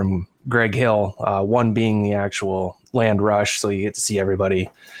Twitter from Greg Hill, one being the actual Land Rush, so you get to see everybody,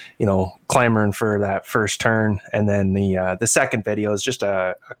 clamoring for that first turn. And then the second video is just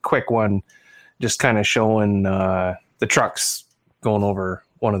a quick one, just kind of showing the trucks going over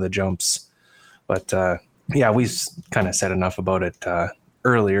one of the jumps. But yeah, we kind of said enough about it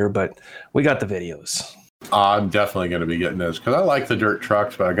earlier, but we got the videos. I'm definitely going to be getting this because I like the dirt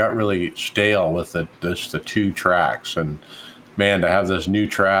trucks, but I got really stale with the two tracks. And man, to have this new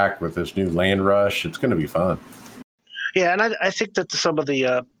track with this new Land Rush, it's going to be fun. Yeah, and I think that some of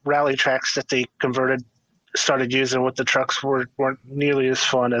the rally tracks that they started using with the trucks weren't nearly as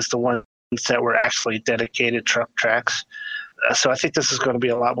fun as the ones that were actually dedicated truck tracks. So I think this is going to be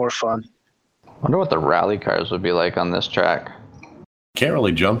a lot more fun. I wonder what the rally cars would be like on this track. Can't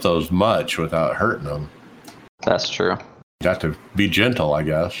really jump those much without hurting them. That's true. Got to be gentle, I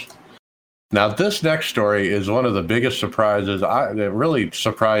guess. Now, this next story is one of the biggest surprises. It really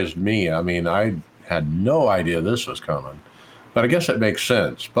surprised me. I mean, I had no idea this was coming, but I guess it makes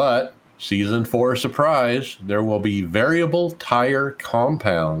sense. But Season 4 surprise, there will be variable tire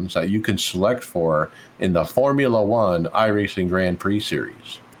compounds that you can select for in the Formula One iRacing Grand Prix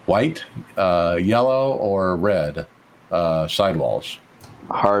Series. White, yellow, or red sidewalls.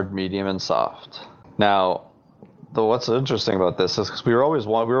 Hard, medium, and soft. Now, what's interesting about this is because we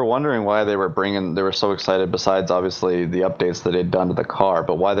were wondering why they were so excited, besides obviously the updates that they'd done to the car,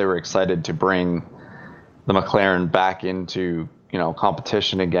 but why they were excited to bring the McLaren back into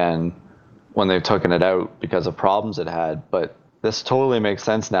competition again when they've taken it out because of problems it had. But this totally makes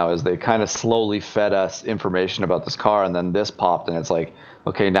sense now, as they kind of slowly fed us information about this car, and then this popped, and it's like,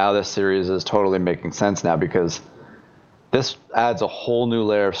 okay, now this series is totally making sense now, because this adds a whole new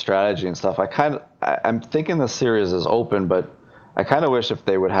layer of strategy and stuff. I'm thinking the series is open, but I kind of wish if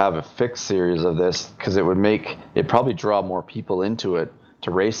they would have a fixed series of this, because it'd probably draw more people into it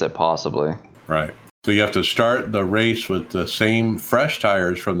to race it possibly. Right. So you have to start the race with the same fresh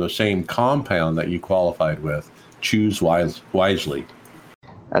tires from the same compound that you qualified with. Choose wisely.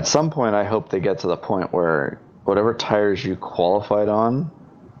 At some point, I hope they get to the point where whatever tires you qualified on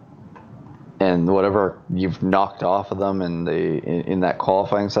and whatever you've knocked off of them in that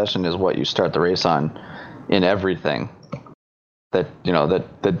qualifying session is what you start the race on in everything that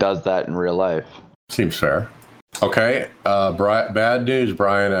does that in real life. Seems fair. Okay, bad news,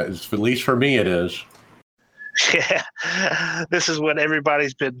 Brian. At least for me, it is. Yeah, this is what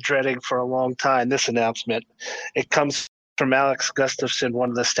everybody's been dreading for a long time, this announcement. It comes from Alex Gustafson, one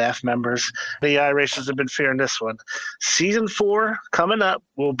of the staff members. The iRacers have been fearing this one. Season 4, coming up,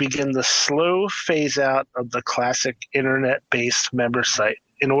 will begin the slow phase-out of the classic internet-based member site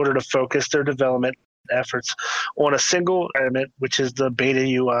in order to focus their development efforts on a single environment, which is the beta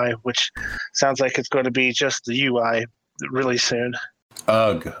UI, which sounds like it's going to be just the UI really soon.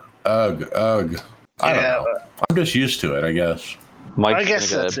 Ugh. I don't know. I'm just used to it, I guess. Mike's going to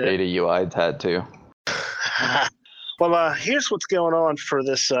get a beta UI tattoo. Well, here's what's going on for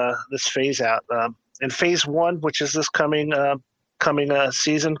this phase out. In phase 1, which is this coming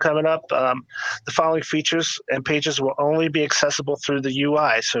season coming up, the following features and pages will only be accessible through the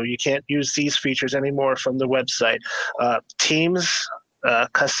UI, so you can't use these features anymore from the website. Teams,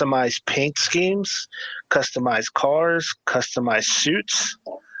 customized paint schemes, customized cars, customized suits,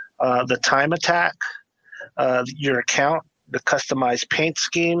 the time attack, your account, the customized paint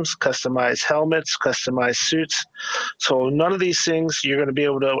schemes, customized helmets, customized suits. So none of these things you're going to be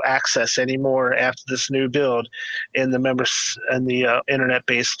able to access anymore after this new build in the members and the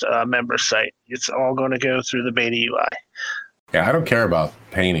internet-based member site. It's all going to go through the beta UI. Yeah, I don't care about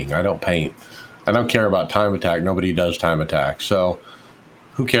painting. I don't paint. I don't care about time attack. Nobody does time attack. So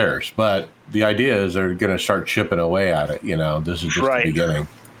who cares? But the idea is they're going to start chipping away at it. This is just the beginning.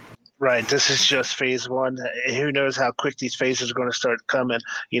 Right. This is just phase one. Who knows how quick these phases are going to start coming?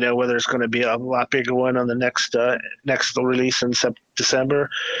 Whether it's going to be a lot bigger one on the next release in December.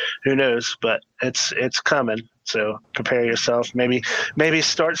 Who knows? But it's coming. So prepare yourself. Maybe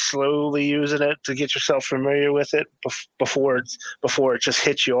start slowly using it to get yourself familiar with it before it just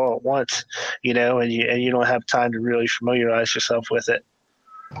hits you all at once. And you don't have time to really familiarize yourself with it.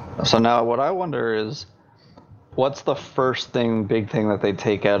 So now, what I wonder is, what's the first big thing that they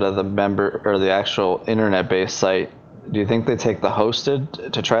take out of the member or the actual internet-based site? Do you think they take the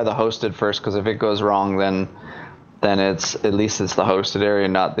hosted to try the hosted first? Because if it goes wrong, then it's at least it's the hosted area,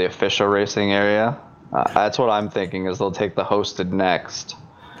 not the official racing area. That's what I'm thinking, is they'll take the hosted next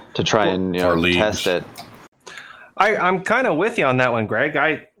to try and test it. I'm kind of with you on that one,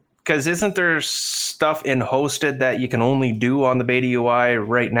 Greg. Because isn't there stuff in hosted that you can only do on the beta UI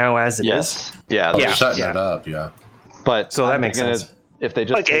right now as it is? Yeah. They're setting it up, yeah. But so that makes sense. If they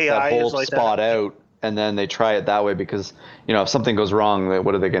just like take AI that whole like spot that. out and then they try it that way, because if something goes wrong,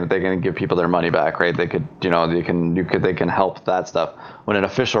 what are they going to? They're going to give people their money back, right? They could, they can help that stuff. When an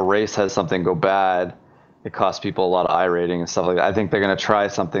official race has something go bad, it costs people a lot of iRating and stuff like that. I think they're going to try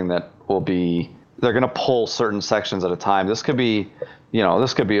something that will be. They're going to pull certain sections at a time. This could be.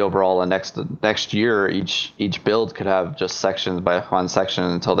 This could be overall next year. Each build could have just sections by one section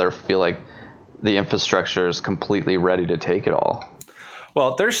until they feel like the infrastructure is completely ready to take it all.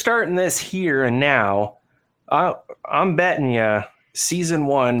 Well, they're starting this here and now. I'm betting you season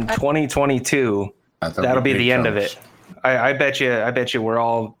 1, 2022. That'll be the end of it. I bet you we're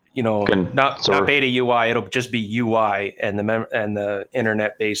all not beta UI. It'll just be UI, and the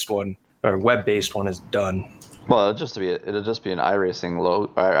internet based one or web based one is done. Well, it'll just be an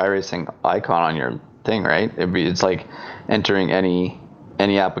iRacing icon on your thing, right? It's like entering any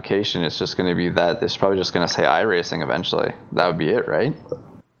application. It's just going to be that. It's probably just going to say iRacing eventually. That would be it, right?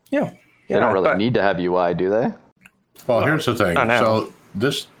 Yeah. They don't really need to have UI, do they? Well, here's the thing. So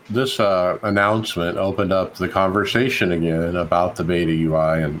this announcement opened up the conversation again about the beta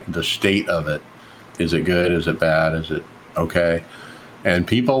UI and the state of it. Is it good? Is it bad? Is it okay? And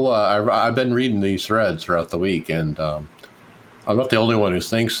people, I've been reading these threads throughout the week, and I'm not the only one who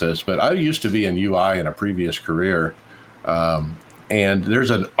thinks this, but I used to be in UI in a previous career, and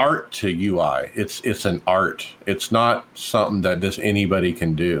there's an art to UI. It's an art. It's not something that just anybody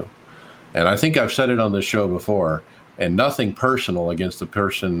can do. And I think I've said it on the show before, and nothing personal against the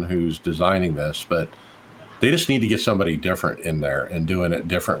person who's designing this, but they just need to get somebody different in there and doing it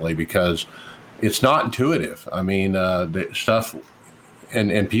differently, because it's not intuitive. I mean, the stuff...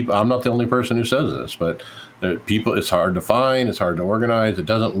 And people, I'm not the only person who says this, but people, it's hard to find, it's hard to organize. It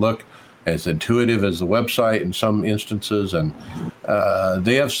doesn't look as intuitive as the website in some instances, and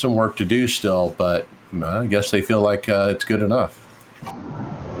they have some work to do still, but I guess they feel like it's good enough.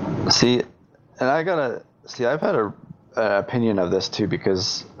 See, and I've had an opinion of this too,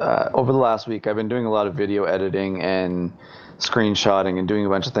 because over the last week, I've been doing a lot of video editing and screenshotting and doing a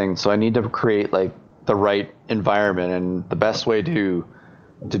bunch of things. So I need to create like the right environment, and the best way to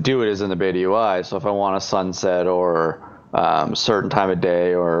do it is in the beta UI. So if I want a sunset or certain time of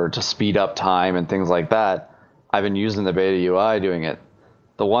day or to speed up time and things like that, I've been using the beta UI doing it.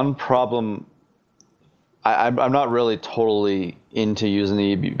 The one problem, I'm not really totally into using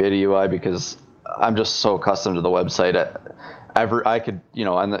the beta UI because I'm just so accustomed to the website. I could,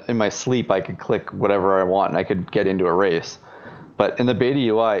 in my sleep, I could click whatever I want and I could get into a race. But in the beta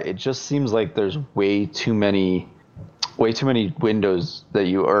UI, it just seems like there's way too many windows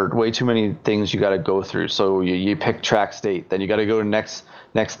way too many things you got to go through. So you pick track state, then you got to go to next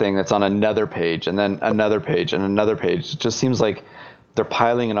thing that's on another page, and then another page and another page. It just seems like they're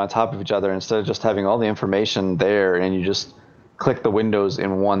piling it on top of each other instead of just having all the information there and you just click the windows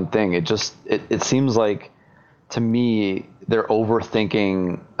in one thing. It seems like, to me, they're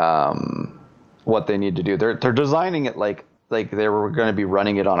overthinking what they need to do. They're designing it like they were going to be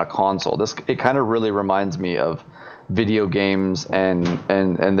running it on a console. It kind of really reminds me of video games and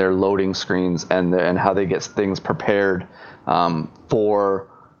their loading screens and how they get things prepared for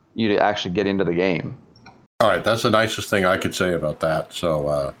you to actually get into the game. All right, that's the nicest thing I could say about that.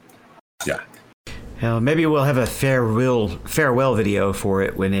 So, yeah. Well, maybe we'll have a farewell video for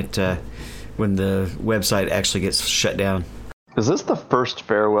it when the website actually gets shut down. Is this the first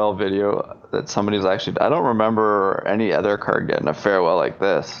farewell video that somebody's actually... I don't remember any other card getting a farewell like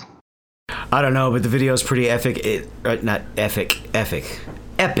this. I don't know, but the video is pretty epic. Epic.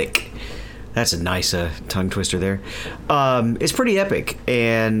 That's a nice tongue twister there. It's pretty epic,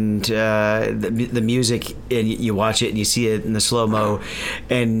 and the music, and you watch it and you see it in the slow-mo,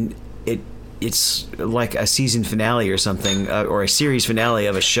 and it's like a season finale or something, or a series finale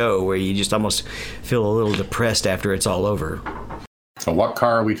of a show where you just almost feel a little depressed after it's all over. So what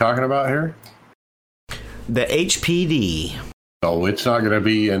car are we talking about here? The HPD. So it's not going to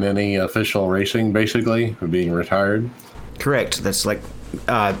be in any official racing, basically, being retired? Correct. That's like,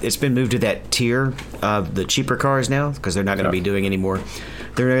 it's been moved to that tier of the cheaper cars now, because they're not going to be doing any more.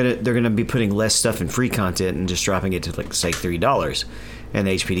 They're going to be putting less stuff in free content and just dropping it to, like, say, $3. And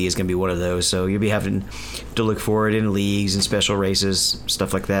the HPD is going to be one of those. So you'll be having to look for it in leagues and special races,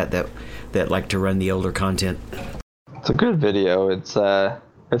 stuff like that like to run the older content. It's a good video. It's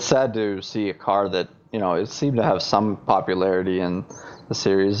sad to see a car that, it seemed to have some popularity in the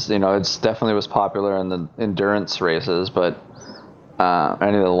series. It's definitely was popular in the endurance races, but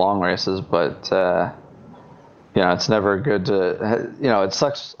any of the long races, but it's never good to, it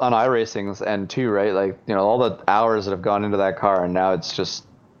sucks on iRacing's end too, right? Like, all the hours that have gone into that car, and now it's just,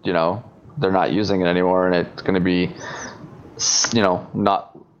 they're not using it anymore, and it's going to be,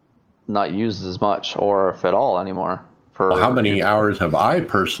 not used as much, or if at all anymore. Well, how many hours have I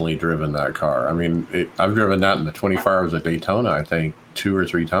personally driven that car? I mean, I've driven that in the 24 hours at Daytona, I think, 2 or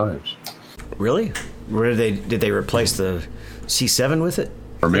 3 times. Really? Did they replace the C7 with it?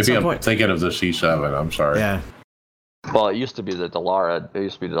 Or maybe I'm thinking of the C7. I'm sorry. Yeah. Well, it used to be the Dallara. It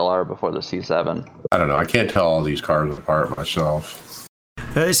used to be the Dallara before the C7. I don't know. I can't tell all these cars apart myself.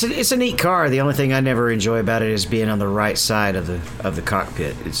 It's a neat car. The only thing I never enjoy about it is being on the right side of the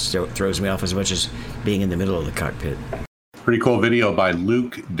cockpit. It throws me off as much as being in the middle of the cockpit. Pretty cool video by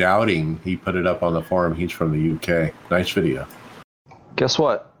Luke Dowding. He put it up on the forum. He's from the UK. Nice video. Guess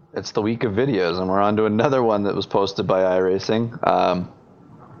what? It's the week of videos, and we're on to another one that was posted by iRacing.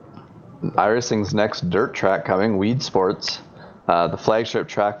 iRacing's next dirt track coming, Weed Sports. The flagship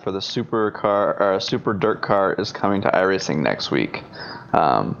track for the super dirt car is coming to iRacing next week.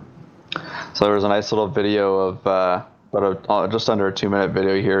 So there was a nice little video of just under a 2-minute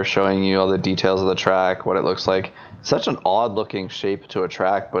video here showing you all the details of the track, what it looks like. It's such an odd looking shape to a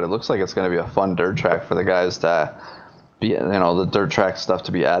track, but it looks like it's going to be a fun dirt track for the guys to be, the dirt track stuff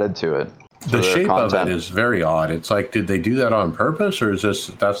to be added to it. The shape of it is very odd. It's like, did they do that on purpose, or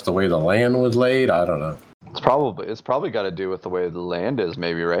is that's the way the land was laid? I don't know. It's probably got to do with the way the land is,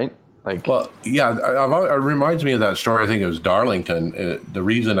 maybe, right? Like, well, yeah, it reminds me of that story. I think it was Darlington. The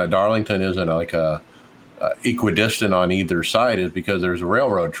reason that Darlington isn't like a equidistant on either side is because there's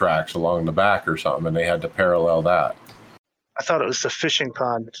railroad tracks along the back or something, and they had to parallel that. I thought it was the fishing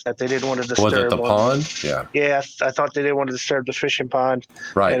pond that they didn't want to disturb. Was it the pond? Yeah. Yeah, I thought they didn't want to disturb the fishing pond.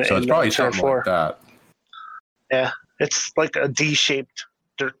 Right, so it's probably something like that. Yeah, it's like a D-shaped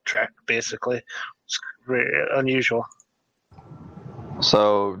dirt track, basically. It's very unusual.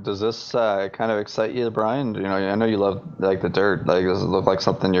 So does this kind of excite you, Brian? I know you love like the dirt. Like, does it look like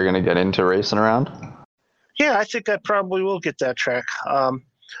something you're going to get into racing around? Yeah, I think I probably will get that track.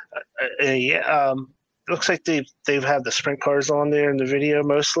 Looks like they've had the sprint cars on there in the video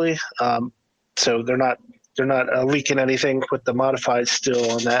mostly, so they're not leaking anything with the modified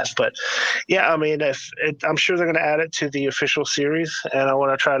still on that. But yeah, I mean, I'm sure they're going to add it to the official series, and I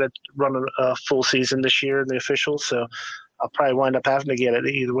want to try to run a full season this year in the official, so I'll probably wind up having to get it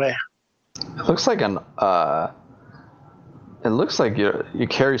either way. It looks like you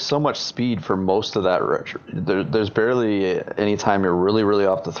carry so much speed for most of that. There's barely any time you're really, really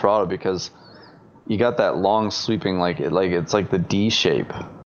off the throttle because you got that long sweeping, it's like the D shape.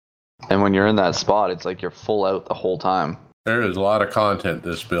 And when you're in that spot, it's like you're full out the whole time. There is a lot of content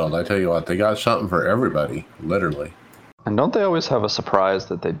this build. I tell you what, they got something for everybody, literally. And don't they always have a surprise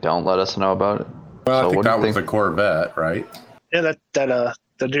that they don't let us know about it? Well, I think that was the Corvette, right? Yeah,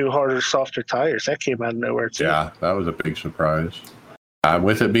 the new harder, softer tires, that came out of nowhere too. Yeah, that was a big surprise.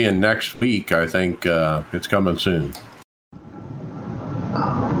 With it being next week, I think it's coming soon.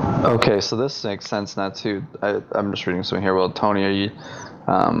 Okay, so this makes sense now too. I'm just reading something here. Well, Tony, are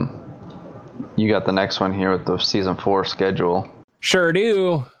you got the next one here with the season 4 schedule? Sure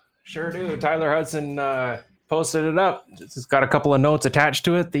do. Tyler Hudson posted it up. It's got a couple of notes attached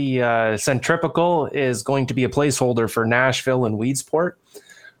to it. The Centrifugal is going to be a placeholder for Nashville and Weedsport.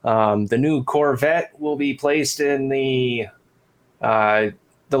 The new Corvette will be placed in the Le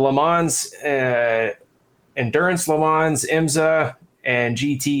Mans, Endurance Le Mans, IMSA, and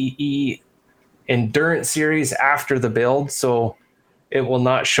GTE Endurance Series after the build, so it will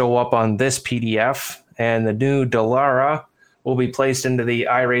not show up on this PDF. And the new Dallara will be placed into the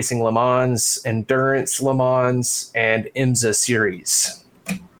iRacing Le Mans, Endurance Le Mans, and IMSA Series.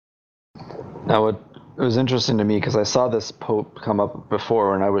 Now, it was interesting to me because I saw this come up before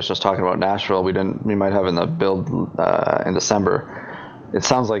when I was just talking about Nashville. We might have in the build in December. it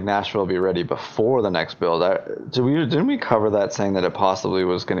sounds like Nashville will be ready before the next build. Didn't we cover that, saying that it possibly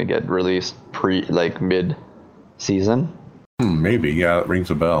was going to get released mid-season? Maybe, yeah, it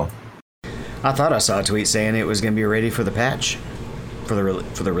rings a bell. I thought I saw a tweet saying it was going to be ready for the patch, for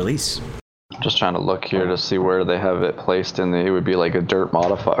the release. Just trying to look here to see where they have it placed in it would be like a dirt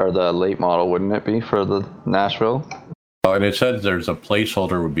modifier, or the late model, wouldn't it be, for the Nashville? Oh, and it said there's a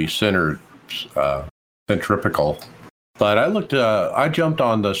placeholder would be centripetal. But I jumped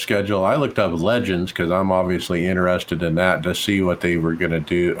on the schedule. I looked up Legends because I'm obviously interested in that to see what they were going to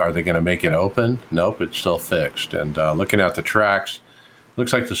do. Are they going to make it open? Nope, it's still fixed. And looking at the tracks,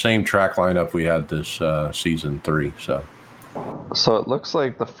 looks like the same track lineup we had this season 3. So it looks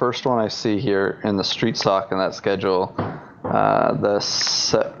like the first one I see here in the street stock in that schedule, the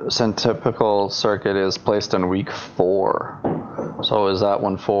centripetal circuit is placed in week 4. So is that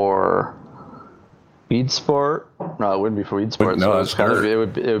one for Weed Sport? No, it wouldn't be for Weed Sport. No, it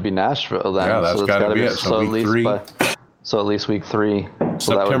would be Nashville then. Yeah, that's got to be it. So week 3. So at least week 3.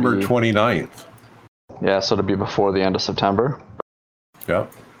 So September 29th. Yeah, so it'll be before the end of September.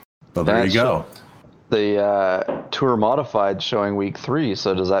 Yep. So there you go. The Tour Modified showing week 3.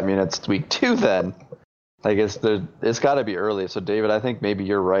 So does that mean it's week 2 then? I guess it's got to be early. So David, I think maybe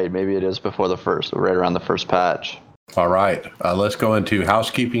you're right. Maybe it is before the first, right around the first patch. All right. Let's go into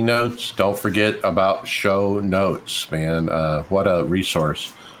housekeeping notes. Don't forget about show notes, man. What a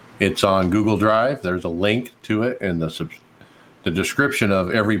resource. It's on Google Drive. There's a link to it in the description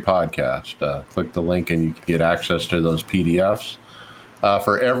of every podcast. Click the link and you can get access to those PDFs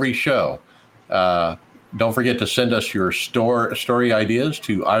for every show. Don't forget to send us your story ideas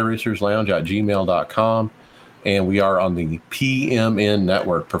to iRacersLounge@gmail.com. And we are on the PMN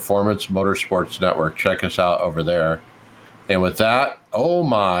Network, Performance Motorsports Network. Check us out over there. And with that, oh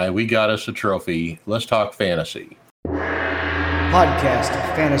my, we got us a trophy. Let's talk fantasy. Podcast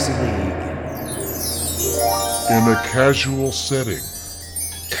Fantasy League. In a casual setting.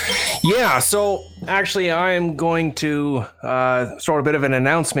 Yeah, so actually I am going to sort of a bit of an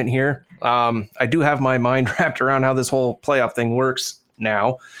announcement here. I do have my mind wrapped around how this whole playoff thing works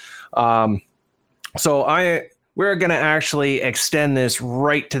now. So we're going to actually extend this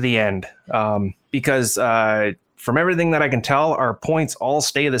right to the end because from everything that I can tell, our points all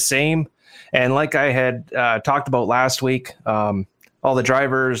stay the same. And like I had talked about last week, all the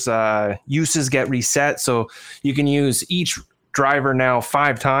drivers' uses get reset. So you can use each driver now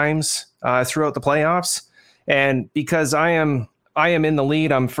 5 times throughout the playoffs. And because I am in the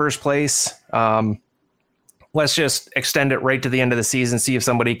lead, I'm first place. Let's just extend it right to the end of the season, see if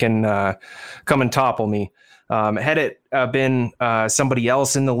somebody can come and topple me. Had it been somebody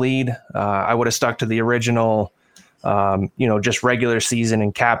else in the lead, I would have stuck to the original, just regular season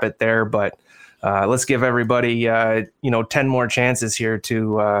and cap it there. But let's give everybody, 10 more chances here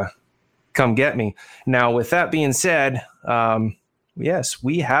to come get me. Now, with that being said, yes,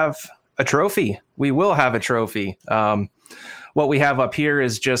 we have a trophy. We will have a trophy. What we have up here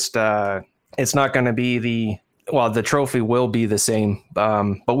is just, it's not going to be the trophy will be the same,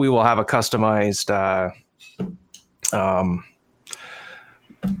 but we will have a customized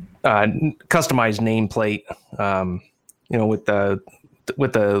nameplate,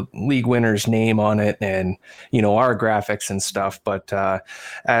 with the league winner's name on it and, our graphics and stuff. But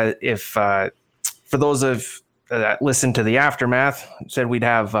if for those of that listen to the aftermath, said we'd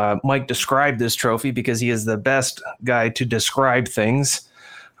have Mike describe this trophy because he is the best guy to describe things.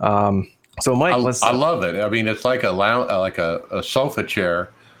 So Mike, I love it. I mean, it's like a sofa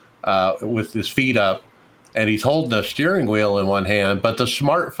chair with his feet up, and he's holding the steering wheel in one hand, but the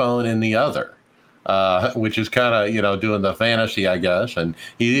smartphone in the other, which is kind of doing the fantasy, I guess. And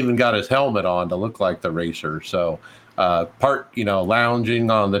he even got his helmet on to look like the racer. So lounging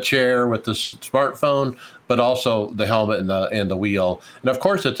on the chair with the smartphone, but also the helmet and the wheel. And of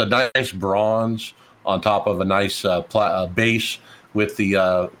course, it's a nice bronze on top of a nice base with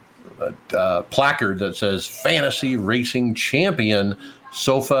the placard that says Fantasy Racing Champion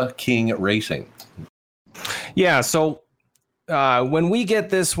Sofa King Racing. Yeah. So when we get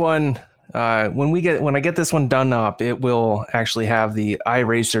this one, when I get this one done up, it will actually have the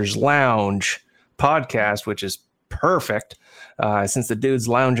iRacers Lounge podcast, which is perfect since the dude's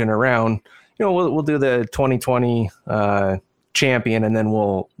lounging around. We'll do the 2020 champion, and then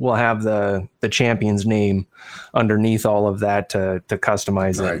we'll have the champion's name underneath all of that to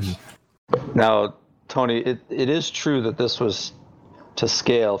customize it. Now, Tony, it is true that this was to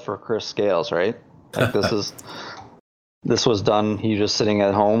scale for Chris Scales, right? Like this was done. He just sitting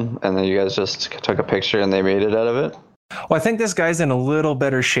at home, and then you guys just took a picture and they made it out of it. Well, I think this guy's in a little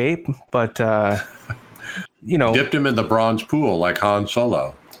better shape, but dipped him in the bronze pool like Han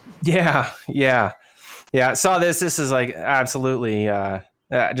Solo. Yeah. I saw this. This is like absolutely,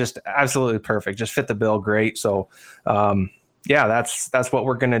 just absolutely perfect. Just fit the bill great. So, that's what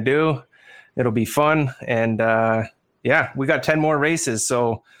we're gonna do. It'll be fun, and we got 10 more races.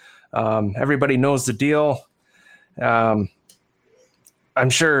 So everybody knows the deal. I'm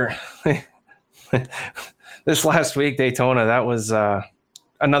sure this last week Daytona, that was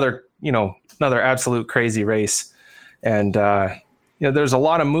another absolute crazy race, and there's a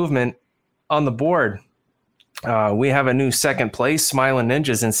lot of movement on the board. We have a new second place. Smiling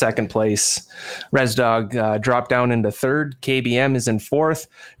Ninja's in second place. Res Dog dropped down into third. KBM is in fourth.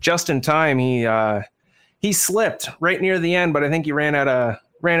 Just in time, he slipped right near the end, but I think he ran out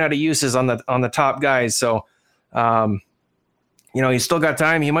of uses on the top guys. So, he's still got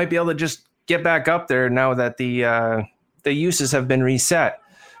time. He might be able to just get back up there now that the uses have been reset.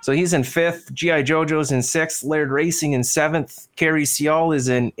 So he's in fifth. G.I. Jojo's in sixth. Laird Racing in seventh. Kerry Cial is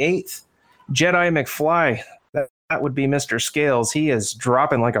in eighth. Jedi McFly, that would be Mr. Scales. He is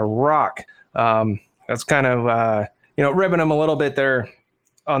dropping like a rock. That's kind of, ribbing him a little bit there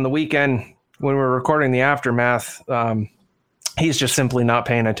on the weekend when we're recording the aftermath. He's just simply not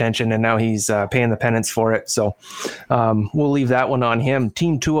paying attention, and now he's paying the penance for it. So we'll leave that one on him.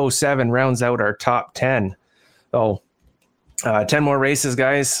 Team 207 rounds out our top 10. So 10 more races,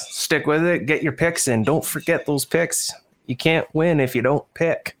 guys. Stick with it. Get your picks in. Don't forget those picks. You can't win if you don't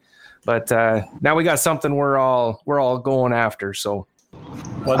pick. But now we got something we're all going after. So,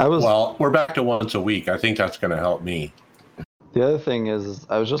 we're back to once a week. I think that's going to help me. The other thing is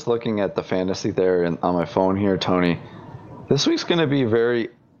I was just looking at the fantasy there on my phone here, Tony. This week's going to be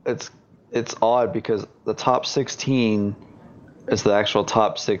it's odd because the top 16 is the actual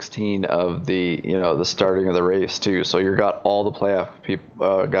top 16 of the the starting of the race too. So you got all the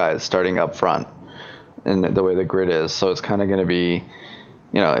playoff guys starting up front, and the way the grid is. So it's kind of going to be.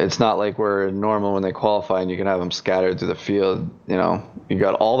 It's not like we're normal when they qualify and you can have them scattered through the field. You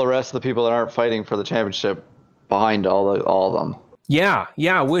got all the rest of the people that aren't fighting for the championship behind all of them. Yeah.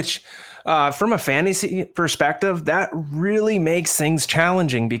 Which, from a fantasy perspective, that really makes things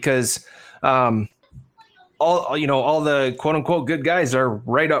challenging because, all the quote unquote good guys are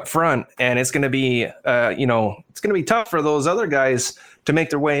right up front, and it's going to be, it's going to be tough for those other guys to make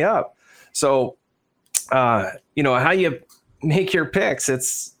their way up. So, how you make your picks,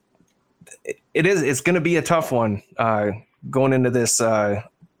 it's going to be a tough one going into this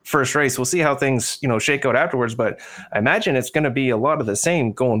first race. We'll see how things shake out afterwards, but I imagine it's going to be a lot of the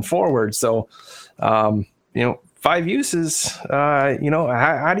same going forward. So 5 uses,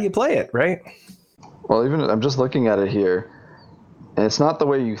 how do you play it, right? Well, even I'm just looking at it here, and it's not the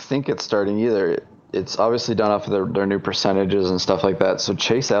way you think it's starting either. It's obviously done off of their new percentages and stuff like that. So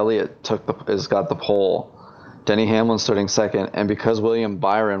Chase Elliott has got the pole. Denny Hamlin starting second, and because William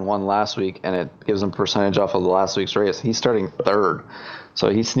Byron won last week and it gives him percentage off of the last week's race, he's starting third. So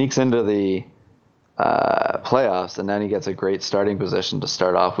he sneaks into the playoffs, and then he gets a great starting position to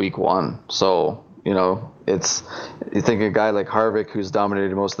start off week one. So, you think a guy like Harvick, who's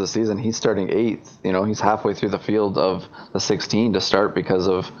dominated most of the season, he's starting eighth. He's halfway through the field of the 16 to start because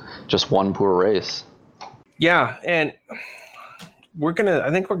of just one poor race. Yeah, and I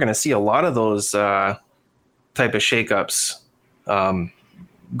think we're gonna see a lot of those type of shakeups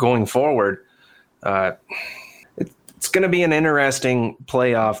going forward. It's going to be an interesting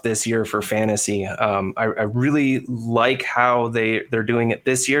playoff this year for fantasy. I really like how they're doing it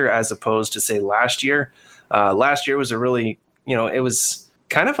this year as opposed to say last year. Last year was a really, it was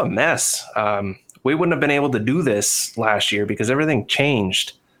kind of a mess. We wouldn't have been able to do this last year because everything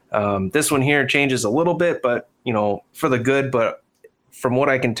changed. This one here changes a little bit, but for the good. But from what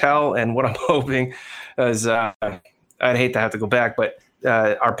I can tell and what I'm hoping is, I'd hate to have to go back, but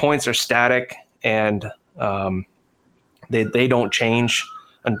our points are static and they don't change,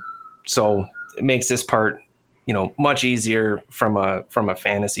 and so it makes this part much easier from a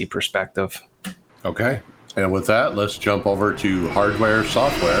fantasy perspective. Okay, and with that, let's jump over to hardware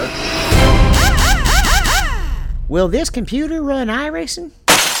software. Will this computer run iRacing?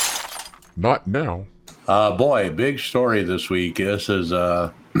 Not now. Big story this week. This is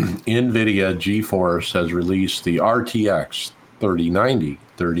NVIDIA GeForce has released the RTX 3090,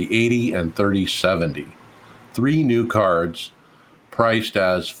 3080, and 3070. 3 new cards priced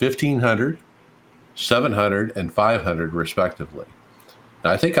as $1,500, $700, and $500 respectively.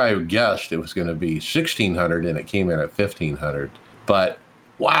 Now, I think I guessed it was going to be $1,600 and it came in at $1,500. But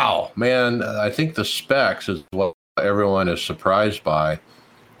wow, man, I think the specs is what everyone is surprised by.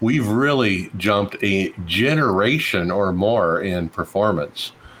 We've really jumped a generation or more in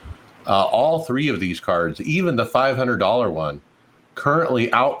performance. all three of these cards, even the $500 one, currently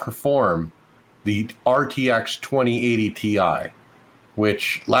outperform the RTX 2080 Ti,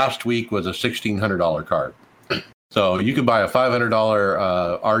 which last week was a $1,600 card. So you could buy a $500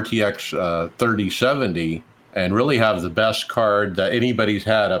 RTX 3070 and really have the best card that anybody's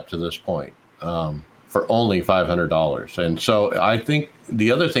had up to this point for only $500. And so I think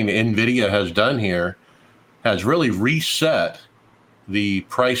the other thing that NVIDIA has done here has really reset the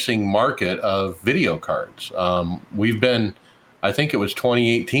pricing market of video cards. I think it was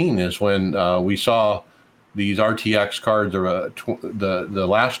 2018 is when we saw these RTX cards, the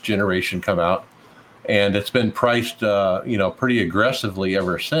last generation, come out, and it's been priced, pretty aggressively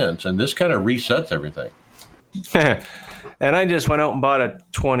ever since. And this kind of resets everything. And I just went out and bought a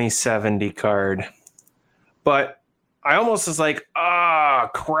 2070 card, but I almost was like,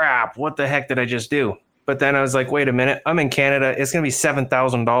 crap, what the heck did I just do? But then I was like, wait a minute, I'm in Canada. It's going to be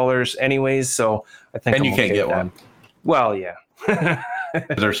 $7,000 anyways. So I think you can't get one. Well, yeah.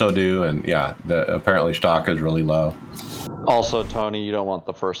 They're so due. And yeah, apparently stock is really low. Also, Tony, you don't want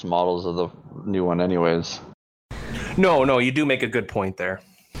the first models of the new one anyways. No, you do make a good point there.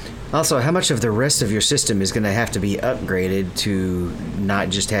 Also, how much of the rest of your system is going to have to be upgraded to not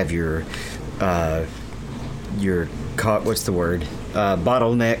just have your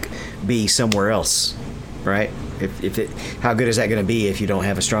bottleneck be somewhere else, right? How good is that going to be if you don't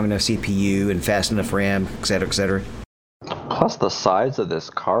have a strong enough CPU and fast enough RAM, et cetera, et cetera? Plus, the size of this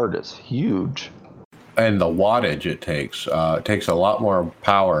card is huge. And the wattage it takes a lot more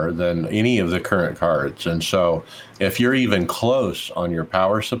power than any of the current cards. And so if you're even close on your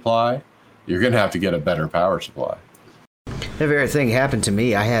power supply, you're going to have to get a better power supply. That very thing happened to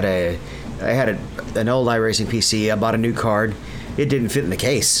me. I had an old iRacing PC. I bought a new card. It didn't fit in the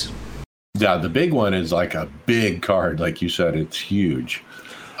case. Yeah, the big one is like a big card. Like you said, it's huge.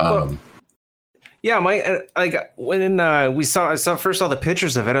 Yeah, when I first saw the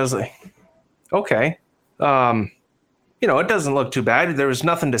pictures of it, I was like, okay. It doesn't look too bad. There was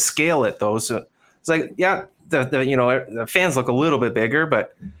nothing to scale it though. So it's like, yeah, the fans look a little bit bigger, and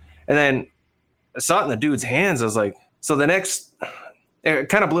then I saw it in the dude's hands. I was like, so it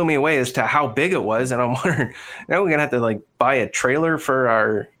kind of blew me away as to how big it was. And I'm wondering, now we're going to have to buy a trailer for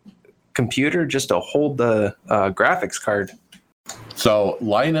our computer just to hold the graphics card. So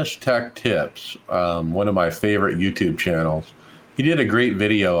Linus Tech Tips, one of my favorite YouTube channels, he did a great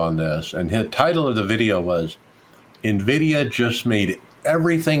video on this, and his title of the video was NVIDIA just made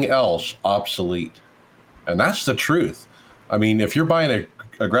everything else obsolete. And that's the truth. I mean, if you're buying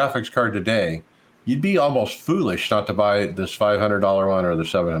a graphics card today, you'd be almost foolish not to buy this $500 one or the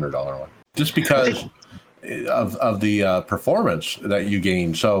 $700 one, just because of the performance that you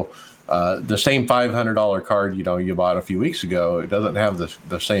gain. So the same $500 card you bought a few weeks ago, it doesn't have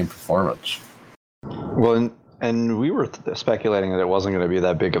the same performance. Well, and we were speculating that it wasn't going to be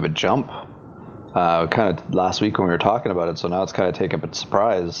that big of a jump kind of last week when we were talking about it. So now it's kind of taken by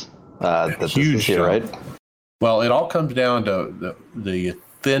surprise that this is here, right? Well, it all comes down to the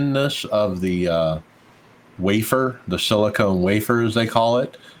thinness of the wafer, the silicone wafer, as they call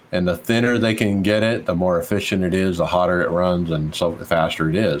it. And the thinner they can get it, the more efficient it is, the hotter it runs, and so the faster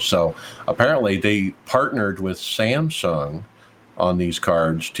it is. So apparently they partnered with Samsung on these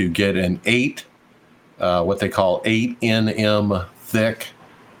cards to get an what they call 8 nm thick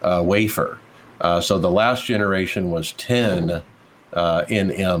wafer. So the last generation was 10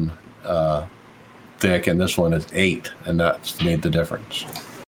 nm thick, and this one is 8, and that's made the difference.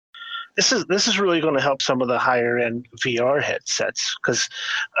 This is really going to help some of the higher end VR headsets, because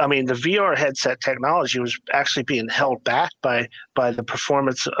I mean the VR headset technology was actually being held back by the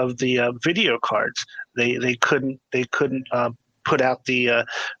performance of the video cards. They couldn't put out the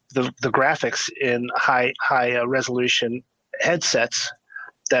graphics in high resolution headsets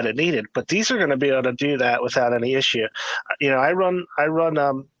that it needed, but these are going to be able to do that without any issue. I run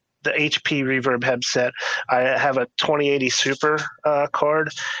the HP Reverb headset. I have a 2080 Super card,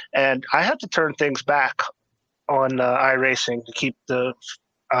 and I have to turn things back on iRacing to keep the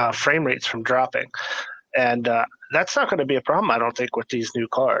frame rates from dropping, and that's not going to be a problem, I don't think, with these new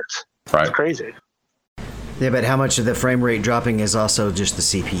cards. Right. It's crazy. Yeah, but how much of the frame rate dropping is also just the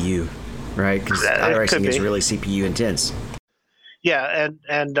CPU, right? Because iRacing is really CPU intense. Yeah,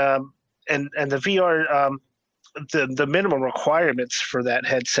 and the VR. The minimum requirements for that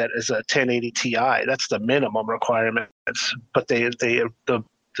headset is a 1080 Ti. That's the minimum requirements, but they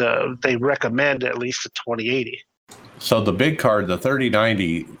recommend at least a 2080. So the big card, the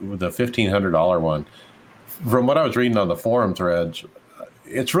 3090, the $1,500 one, from what I was reading on the forum threads,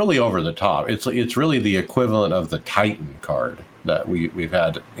 it's really over the top. It's really the equivalent of the Titan card that we've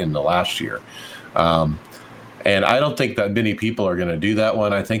had in the last year. And I don't think that many people are going to do that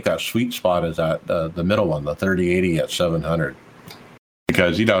one. I think that sweet spot is at the middle one, the 3080 at 700.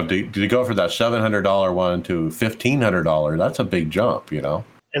 Because, to go for that $700 one to $1,500, that's a big jump,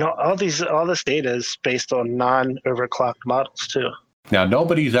 And all this data is based on non-overclocked models too. Now,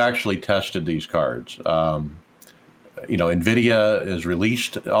 nobody's actually tested these cards. NVIDIA has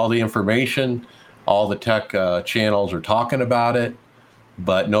released all the information. All the tech channels are talking about it,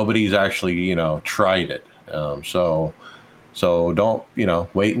 but nobody's actually, tried it. So don't,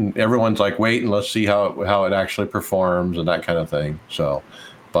 wait, and everyone's like, wait and let's see how it actually performs and that kind of thing. So,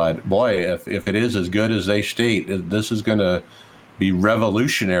 but boy, if it is as good as they state, this is going to be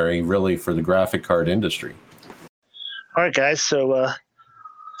revolutionary really for the graphic card industry. All right, guys. So I'm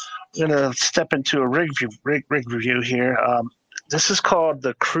going to step into a rig review here. This is called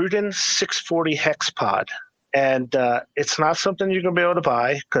the Cruden 640 Hex Pod. And it's not something you're going to be able to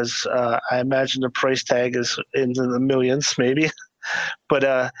buy because I imagine the price tag is into the millions, maybe.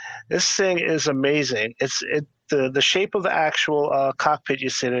 But this thing is amazing. The shape of the actual cockpit you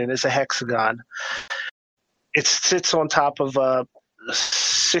sit in is a hexagon. It sits on top of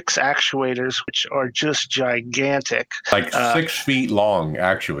 6 actuators, which are just gigantic. Like 6 feet long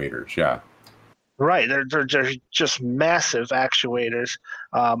actuators, yeah. Right. They're just massive actuators.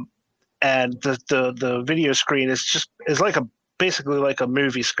 And the video screen is basically like a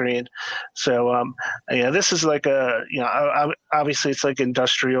movie screen. So this is like obviously it's like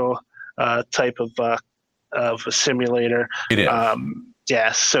industrial type of a simulator. It is.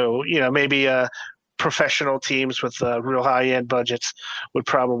 So maybe professional teams with real high-end budgets would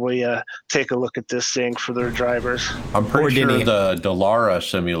probably take a look at this thing for their drivers. I'm pretty sure the Dallara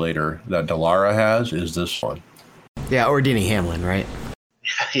simulator that Dallara has is this one. Yeah, or Denny Hamlin, right?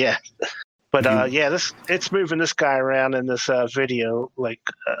 Yeah. But it's moving this guy around in this video. The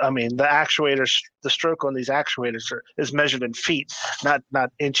actuators, the stroke on these actuators is measured in feet, not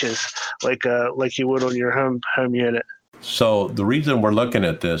inches, like you would on your home unit. So the reason we're looking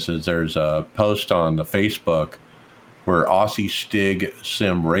at this is there's a post on the Facebook where Aussie Stig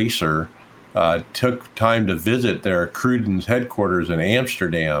Sim Racer took time to visit their Cruden's headquarters in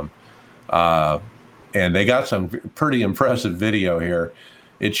Amsterdam, and they got some pretty impressive video here.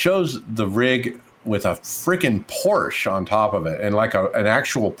 It shows the rig with a freaking Porsche on top of it and like an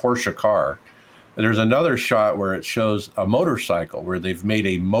actual Porsche car. There's another shot where it shows a motorcycle where they've made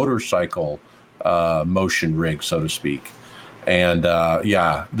a motorcycle motion rig, so to speak. And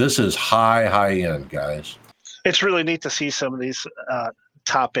this is high end, guys. It's really neat to see some of these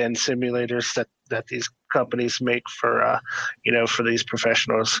top end simulators that these companies make for these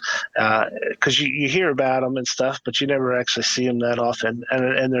professionals, because you hear about them and stuff, but you never actually see them that often,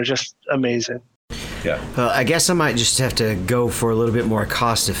 and they're just amazing. Yeah. I guess I might just have to go for a little bit more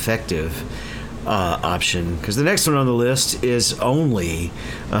cost-effective option, because the next one on the list is only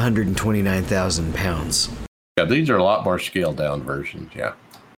 129,000 pounds. Yeah, these are a lot more scaled down versions. Yeah.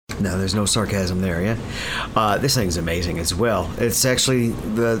 No, there's no sarcasm there, yeah. This thing's amazing as well. It's actually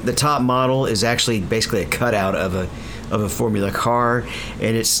the top model is actually basically a cutout of a Formula car,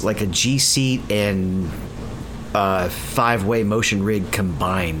 and it's like a G seat and 5-way motion rig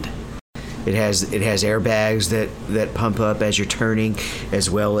combined. It has airbags that pump up as you're turning, as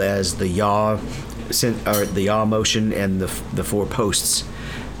well as the yaw motion and the 4 posts.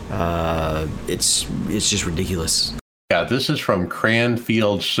 It's just ridiculous. Yeah, this is from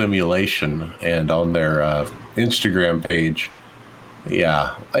Cranfield Simulation, and on their Instagram page.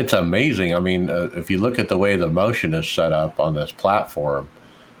 Yeah, it's amazing. I mean, if you look at the way the motion is set up on this platform,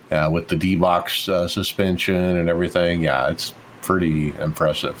 with the D-Box suspension and everything, it's pretty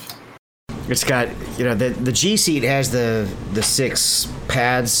impressive. It's got, the G seat has the 6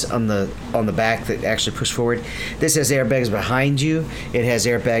 pads on the back that actually push forward. This has airbags behind you. It has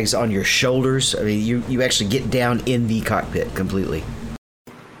airbags on your shoulders. I mean, you actually get down in the cockpit completely.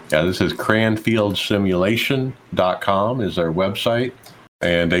 Yeah, this is cranfieldsimulation.com is their website.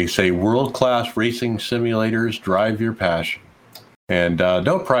 And they say world-class racing simulators drive your passion. And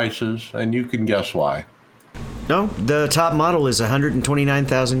no prices, and you can guess why. No, the top model is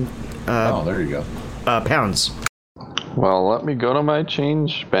 129,000 there you go. Pounds. Well, let me go to my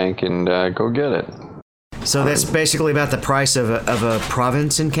change bank and go get it. So that's basically about the price of a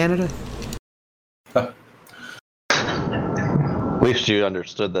province in Canada? At least you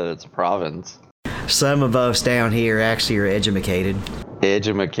understood that it's a province. Some of us down here actually are edumacated.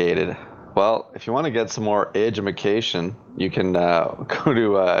 Edumacated. Well, if you want to get some more edumacation, you can go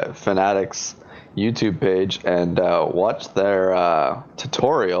to Fanatics YouTube page and watch their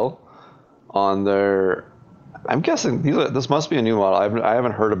tutorial on their. I'm guessing this must be a new model. I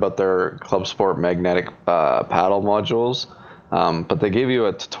haven't heard about their Club Sport magnetic paddle modules, but they gave you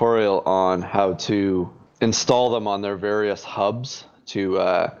a tutorial on how to install them on their various hubs to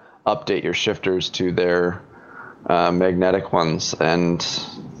update your shifters to their magnetic ones, and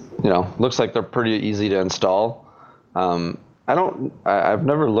looks like they're pretty easy to install. I've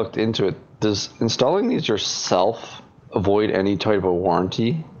never looked into it. Does installing these yourself avoid any type of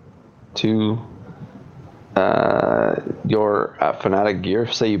warranty to your Fanatec gear?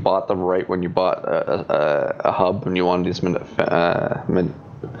 Say you bought them right when you bought a hub and you wanted these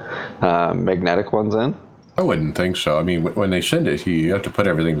magnetic ones in? I wouldn't think so. I mean, when they send it, you have to put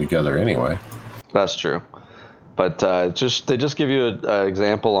everything together anyway. That's true. But they just give you an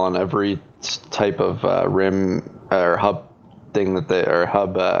example on every type of rim or hub thing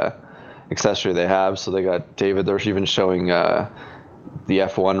hub accessory they have. So they got David. They're even showing the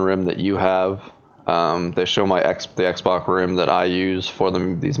F1 rim that you have. They show the Xbox rim that I use for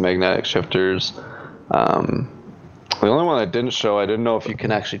these magnetic shifters. The only one I didn't show, I didn't know if you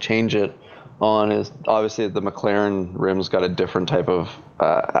can actually change it on, is obviously the McLaren rim's got a different type of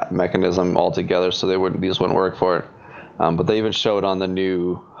mechanism altogether, so these wouldn't work for it. But they even showed on the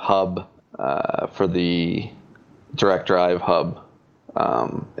new hub for the direct drive hub,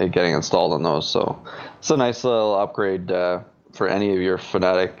 it getting installed on those. So it's a nice little upgrade for any of your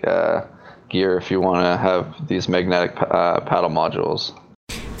Fanatec gear if you want to have these magnetic paddle modules.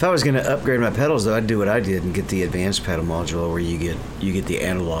 If I was going to upgrade my pedals, though, I'd do what I did and get the advanced pedal module where you get the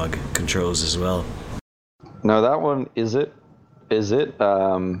analog controls as well. No, that one, is it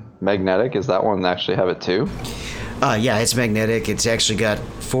magnetic? Is that one actually have it too? Yeah, it's magnetic. It's actually got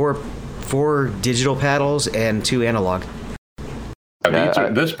four digital paddles and 2 analog.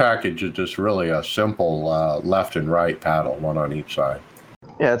 This package is just really a simple left and right paddle, one on each side.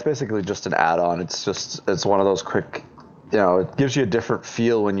 Yeah, it's basically just an add-on. It's one of those quick, it gives you a different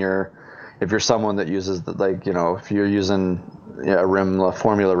feel if you're someone that uses if you're using a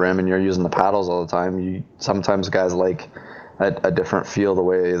Formula rim and you're using the paddles all the time, sometimes guys like a different feel, the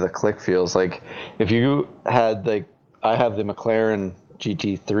way the click feels. Like if you had I have the McLaren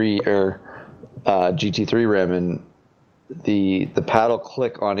GT3 or GT3 rim, and the paddle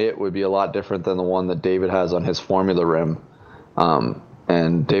click on it would be a lot different than the one that David has on his Formula rim.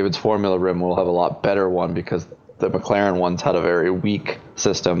 And David's Formula rim will have a lot better one because the McLaren ones had a very weak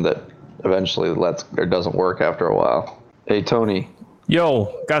system that eventually doesn't work after a while. Hey, Tony.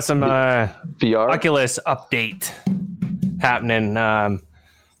 Yo, got some VR Oculus update happening.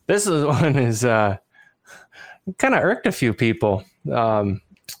 This one is kind of irked a few people.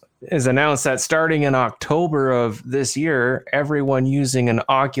 Is announced that starting in October of this year, everyone using an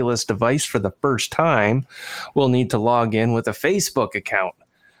Oculus device for the first time will need to log in with a Facebook account.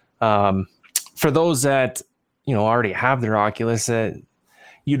 For those that already have their Oculus,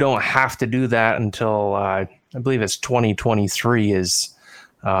 you don't have to do that until I believe it's 2023 is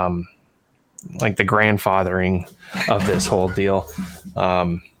like the grandfathering of this whole deal.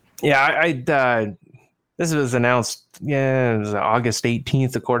 This was announced, it was August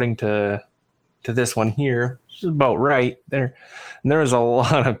 18th, according to this one here. Which is about right. There was a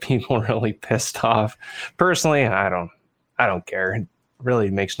lot of people really pissed off. Personally, I don't care. It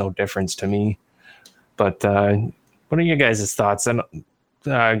really makes no difference to me. But what are you guys' thoughts? And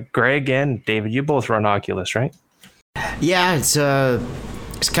Greg and David, you both run Oculus, right? Yeah, it's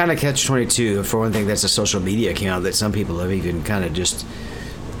kind of catch-22. For one thing, that's a social media account that some people have even kind of just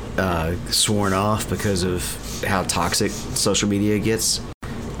sworn off because of how toxic social media gets.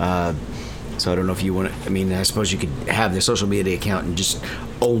 So I don't know if you want to. I mean, I suppose you could have the social media account and just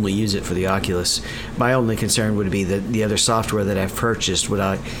only use it for the Oculus. My only concern would be that the other software that I've purchased, would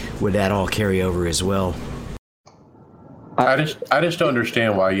that all carry over as well? I just don't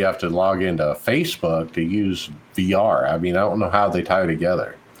understand why you have to log into Facebook to use VR. I mean, I don't know how they tie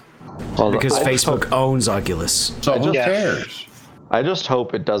together. Well, because Facebook owns Oculus. So who cares? I just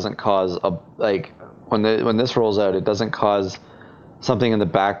hope it doesn't cause when this rolls out, it doesn't cause something in the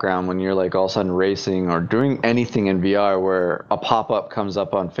background when you're all of a sudden racing or doing anything in VR where a pop-up comes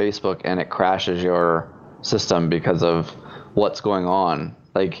up on Facebook and it crashes your system because of what's going on.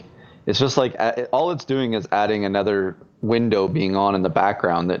 It's just all it's doing is adding another window being on in the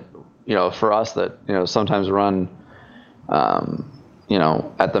background that, for us that, sometimes run,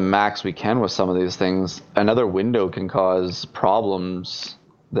 at the max we can with some of these things, another window can cause problems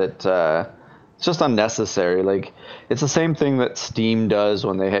that it's just unnecessary. It's the same thing that Steam does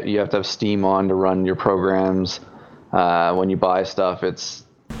when you have to have Steam on to run your programs when you buy stuff. It's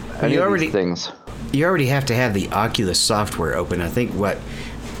any of these things. you already have to have the Oculus software open. I think what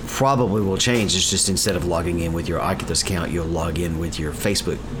probably will change is just instead of logging in with your Oculus account, you'll log in with your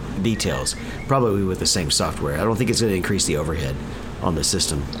Facebook details, probably with the same software. I don't think it's going to increase the overhead on the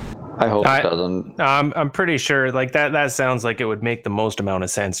system. I hope it doesn't. I'm pretty sure like that sounds like it would make the most amount of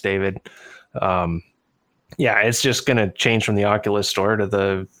sense, David. Yeah, it's just going to change from the Oculus Store to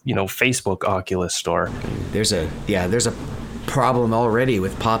the, Facebook Oculus Store. There's a problem already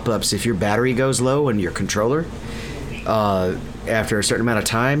with pop-ups. If your battery goes low in your controller, after a certain amount of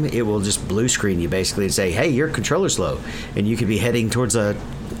time, it will just blue screen you basically and say, hey, your controller's low. And you could be heading towards a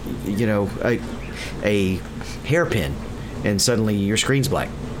hairpin, and suddenly your screen's black.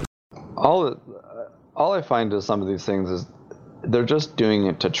 All I find is some of these things is they're just doing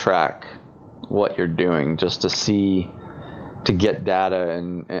it to track what you're doing, just to get data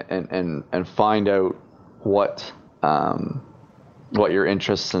and find out what your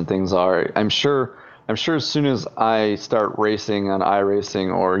interests and things are. I'm sure as soon as I start racing on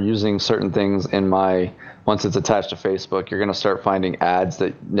iRacing or using certain things once it's attached to Facebook, you're going to start finding ads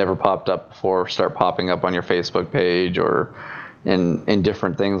that never popped up before start popping up on your Facebook page or in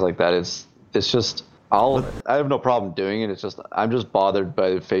different things like that. It's just I have no problem doing it. It's just I'm just bothered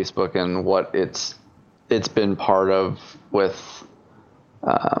by Facebook and what it's been part of with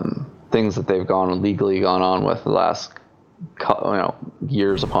things that they've legally gone on with the last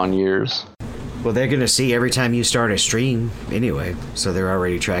years upon years. Well, they're going to see every time you start a stream anyway, so they're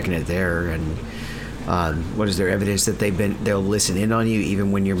already tracking it there. And what is there evidence that they'll listen in on you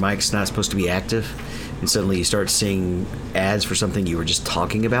even when your mic's not supposed to be active, and suddenly you start seeing ads for something you were just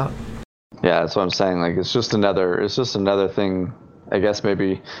talking about? Yeah, that's what I'm saying. Like it's just another thing. I guess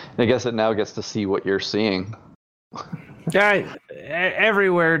it now gets to see what you're seeing. Yeah,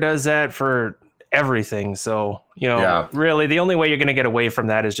 everywhere does that for everything. So, really the only way you're going to get away from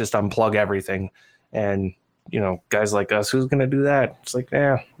that is just unplug everything. And, guys like us, who's going to do that? It's like,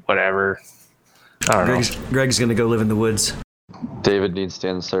 whatever. I don't know. Greg's going to go live in the woods. David needs to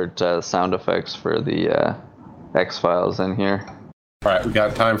insert sound effects for the X-Files in here. All right, we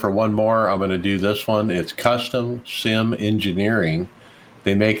got time for one more. I'm going to do this one. It's Custom Sim Engineering.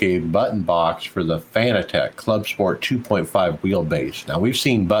 They make a button box for the Fanatec Club Sport 2.5 wheelbase. Now, we've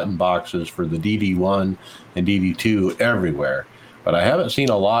seen button boxes for the DD1 and DD2 everywhere, but I haven't seen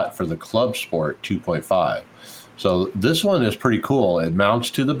a lot for the Club Sport 2.5. So this one is pretty cool. It mounts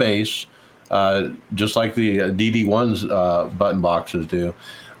to the base, just like the DD1's button boxes do.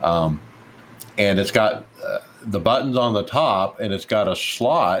 And it's got the buttons on the top, and it's got a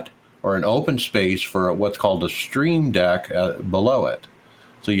slot or an open space for what's called a Stream Deck below it.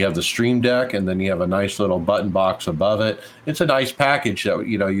 So you have the Stream Deck, and then you have a nice little button box above it. It's a nice package that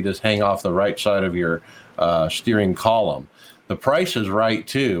you just hang off the right side of your steering column. The price is right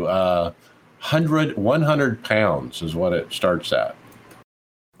too. 100 pounds is what it starts at.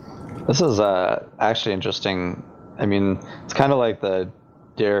 This is actually interesting. I mean, it's kind of like the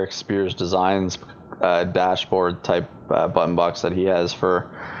Derek Spears Designs dashboard type button box that he has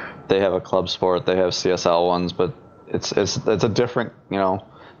they have a Club Sport, they have CSL ones, but it's a different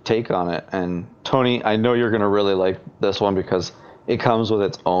take on it. And Tony, I know you're going to really like this one because it comes with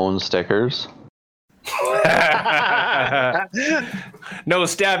its own stickers. No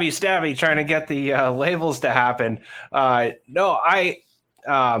stabby trying to get the labels to happen. No, I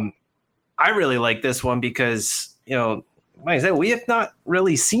really like this one because like I said, we have not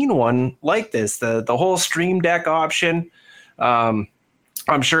really seen one like this. The whole Stream Deck option.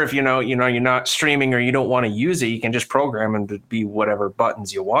 I'm sure if you're not streaming or you don't want to use it, you can just program them to be whatever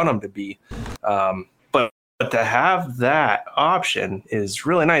buttons you want them to be. But to have that option is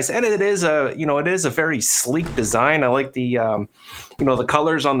really nice, and it is a very sleek design. I like the the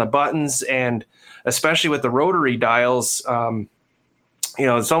colors on the buttons, and especially with the rotary dials.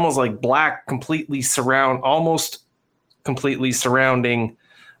 It's almost like black, almost completely surrounding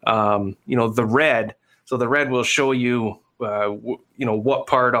the red. So the red will show you what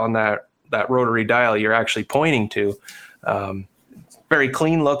part on that rotary dial you're actually pointing to. Very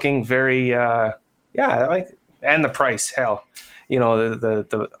clean looking, very I like, and the price, hell,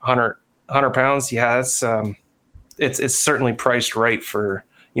 the 100 pounds, it's certainly priced right for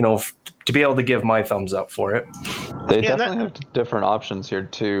to be able to give my thumbs up for it. They definitely have different options here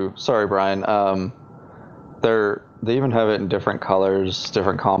too. Sorry, Brian. They even have it in different colors,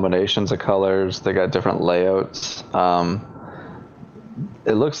 different combinations of colors. They got different layouts.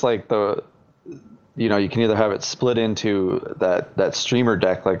 It looks like you can either have it split into that streamer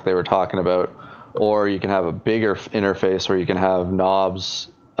deck like they were talking about, or you can have a bigger interface where you can have knobs,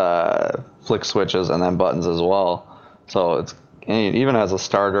 flick switches, and then buttons as well. So and it even has a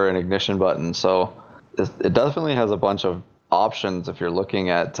starter and ignition button. So it definitely has a bunch of options if you're looking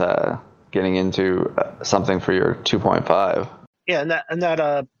at getting into something for your 2.5. Yeah, and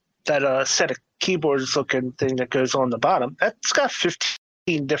that set of keyboards looking thing that goes on the bottom, that's got 15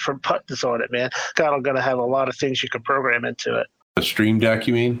 different buttons on it, man. God, going to have a lot of things you can program into it. The Stream Deck,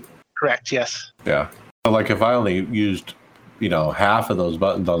 you mean? Correct, yes. Yeah. So like if I only used, half of those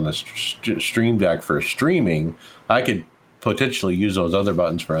buttons on the Stream Deck for streaming, I could potentially use those other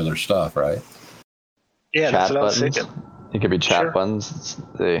buttons for other stuff, right? Yeah, Chat that's what buttons. I was thinking. It could be chat Sure. buttons. It's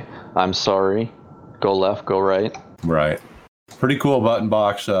the I'm sorry, go left, go right. Right. Pretty cool button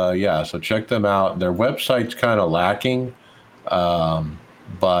box. Yeah, so check them out. Their website's kind of lacking,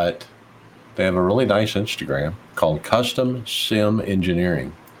 but they have a really nice Instagram called Custom Sim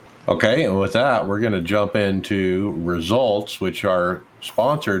Engineering. Okay, and with that, we're going to jump into results, which are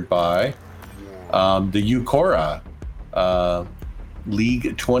sponsored by the Eucora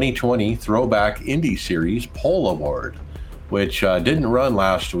League 2020 Throwback Indie Series Pole Award, which didn't run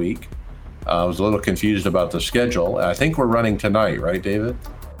last week. I was a little confused about the schedule. I think we're running tonight, right, David?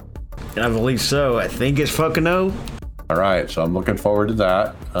 I believe so. I think it's Pocono. All right, so I'm looking forward to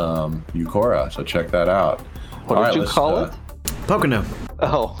that. Eucora, so check that out. What did you call it? Pocono.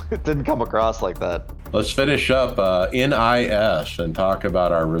 Oh, it didn't come across like that. Let's finish up NIS and talk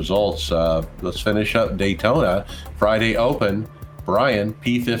about our results. Let's finish up Daytona Friday Open. Brian,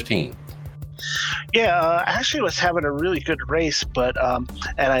 P15. Yeah, I actually was having a really good race, but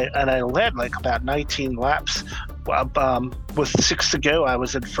and I led like about 19 laps. With 6 to go, I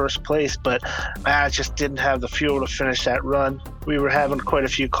was in first place, but I just didn't have the fuel to finish that run. We were having quite a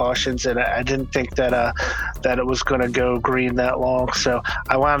few cautions, and I didn't think that it was going to go green that long. So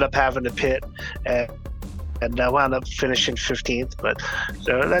I wound up having to pit, and I wound up finishing 15th. But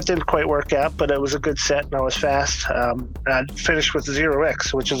so that didn't quite work out, but it was a good set, and I was fast. I finished with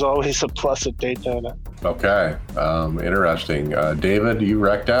 0x, which is always a plus at Daytona. Okay, interesting. David, you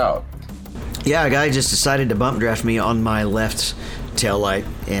wrecked out. Yeah, a guy just decided to bump draft me on my left tail light,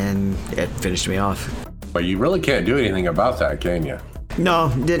 and it finished me off. But you really can't do anything about that, can you?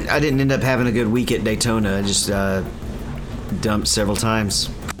 No, I didn't end up having a good week at Daytona. I just dumped several times.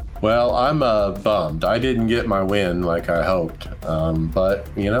 Well, I'm bummed. I didn't get my win like I hoped. But,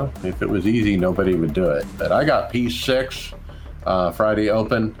 if it was easy, nobody would do it. But I got P6 Friday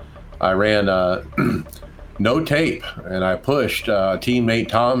Open. I ran no tape, and I pushed teammate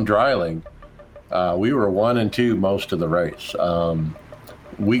Tom Dreiling. We were 1 and 2 most of the race.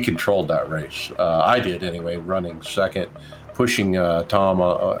 We controlled that race. I did anyway, running second, pushing Tom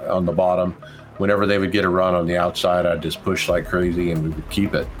on the bottom. Whenever they would get a run on the outside, I'd just push like crazy and we would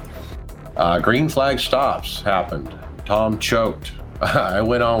keep it. Green flag stops happened. Tom choked. I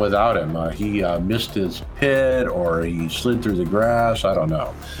went on without him. He missed his pit or he slid through the grass. I don't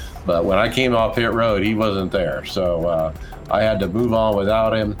know. But when I came off pit road, he wasn't there. So I had to move on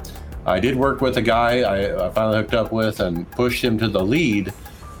without him. I did work with a guy I finally hooked up with and pushed him to the lead.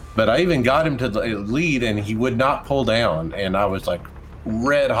 But I even got him to the lead and he would not pull down. And I was like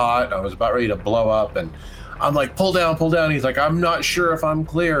red hot. I was about ready to blow up. And I'm like, pull down, pull down. He's like, I'm not sure if I'm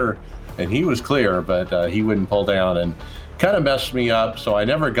clear. And he was clear, but he wouldn't pull down and kind of messed me up. So I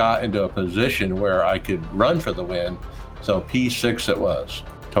never got into a position where I could run for the win. So P6 it was.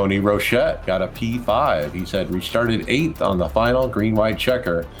 Tony Rochette got a P5. He said restarted 8th on the final green-white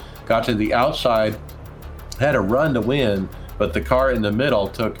checker. Got to the outside, had a run to win, but the car in the middle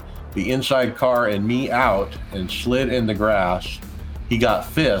took the inside car and me out and slid in the grass. He got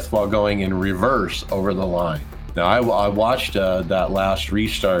 5th while going in reverse over the line. Now, I watched that last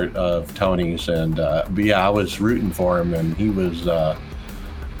restart of Tony's, and I was rooting for him, and he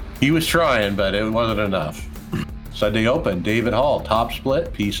was trying, but it wasn't enough. Sunday Open, David Hall, top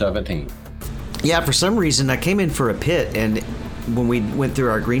split, P17. Yeah, for some reason, I came in for a pit, and when we went through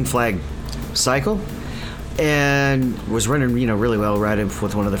our green flag cycle, and was running, really well right in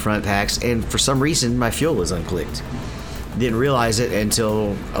with one of the front packs, and for some reason, my fuel was unclicked. Didn't realize it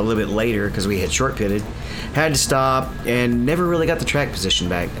until a little bit later because we had short pitted. Had to stop and never really got the track position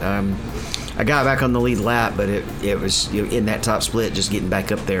back. I got back on the lead lap, but it was in that top split, just getting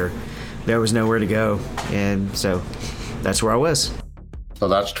back up there. There was nowhere to go, and so that's where I was. So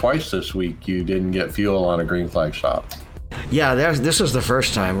that's twice this week you didn't get fuel on a green flag stop. Yeah, this was the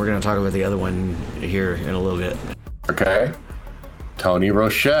first time. We're going to talk about the other one here in a little bit. Okay. Tony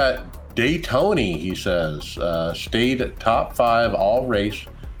Rochette, Daytona, he says, stayed top 5 all race.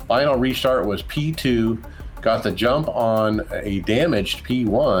 Final restart was P2. Got the jump on a damaged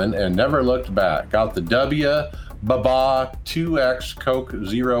P1 and never looked back. Got the W. Baba 2X Coke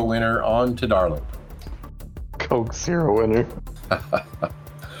Zero winner on to Darling. Coke Zero winner.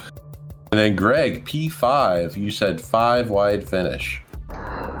 And then Greg, P5, you said 5 wide finish.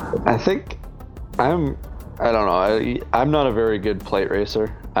 I think I don't know. I'm not a very good plate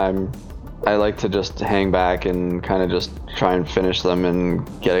racer. I like to just hang back and kind of just try and finish them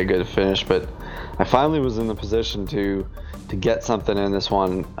and get a good finish. But I finally was in the position to get something in this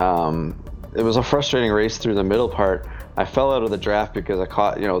one. It was a frustrating race through the middle part. I fell out of the draft because I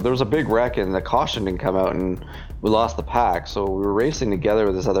caught, there was a big wreck and the caution didn't come out and we lost the pack. So we were racing together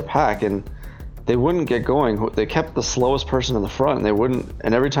with this other pack and they wouldn't get going. They kept the slowest person in the front and they wouldn't.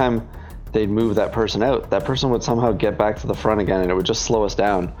 And every time they'd move that person out, that person would somehow get back to the front again and it would just slow us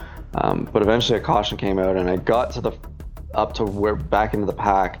down. But eventually a caution came out and I got back into the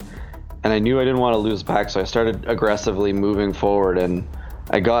pack and I knew I didn't want to lose the pack. So I started aggressively moving forward and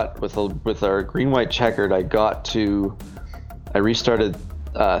I got with our green-white checkered. I restarted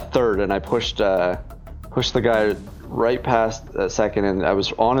third, and I pushed the guy right past second, and I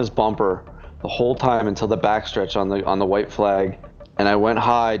was on his bumper the whole time until the backstretch on the white flag, and I went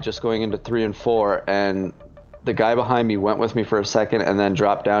high just going into 3 and 4, and the guy behind me went with me for a second and then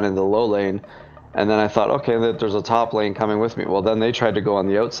dropped down in the low lane, and then I thought, okay, there's a top lane coming with me. Well, then they tried to go on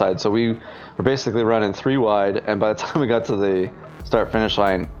the outside, so we were basically running 3 wide, and by the time we got to the start finish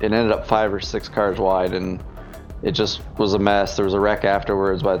line, it ended up 5 or 6 cars wide and it just was a mess. There was a wreck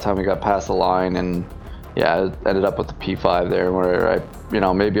afterwards by the time we got past the line and yeah, it ended up with the P5 there where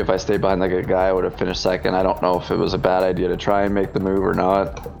maybe if I stayed behind like a guy I would have finished second. I don't know if it was a bad idea to try and make the move or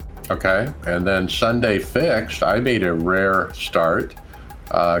not. Okay, and then Sunday Fixed, I made a rare start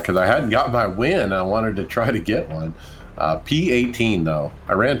because I hadn't got my win. I wanted to try to get one. P18 though.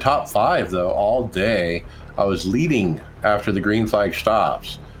 I ran top 5 though all day. I was leading after the green flag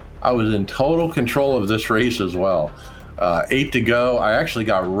stops. I was in total control of this race as well. 8 to go. I actually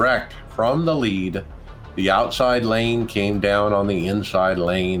got wrecked from the lead. The outside lane came down on the inside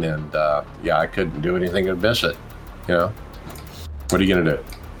lane, and I couldn't do anything to miss it. What are you gonna do?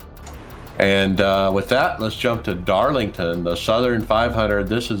 And with that, let's jump to Darlington, the Southern 500.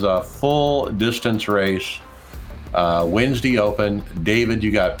 This is a full distance race. Wednesday Open. David,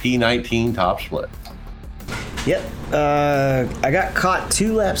 you got P19 top split. Yep. I got caught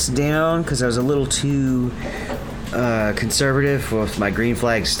 2 laps down because I was a little too conservative with my green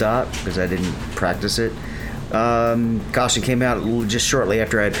flag stop because I didn't practice it. Caution came out just shortly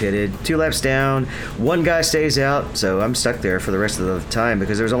after I'd pitted. 2 laps down. 1 guy stays out, so I'm stuck there for the rest of the time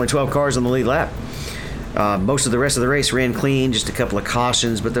because there was only 12 cars on the lead lap. Most of the rest of the race ran clean, just a couple of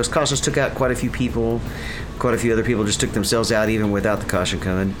cautions, but those cautions took out quite a few people. Quite a few other people just took themselves out even without the caution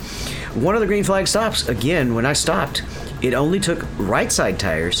coming. One of the green flag stops, again, when I stopped, it only took right side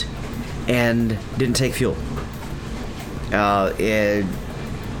tires and didn't take fuel. I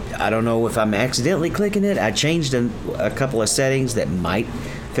don't know if I'm accidentally clicking it. I changed a couple of settings that might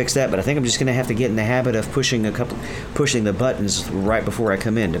fix that, but I think I'm just going to have to get in the habit of pushing the buttons right before I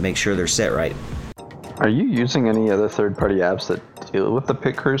come in to make sure they're set right. Are you using any other third-party apps that deal with the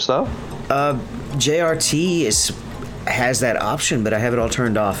pit crew stuff? JRT has that option, but I have it all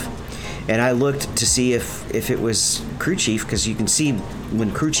turned off. And I looked to see if it was Crew Chief, because you can see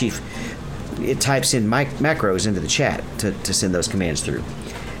when Crew Chief, it types in macros into the chat to send those commands through.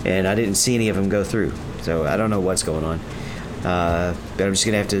 And I didn't see any of them go through. So I don't know what's going on. But I'm just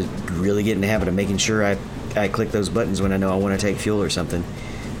going to have to really get in the habit of making sure I click those buttons when I know I want to take fuel or something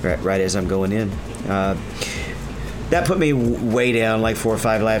right as I'm going in. That put me way down, like 4 or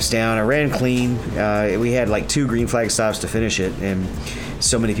 5 laps down. I ran clean. We had like 2 green flag stops to finish it, and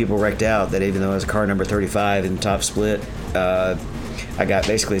so many people wrecked out that even though I was car number 35 in top split, I got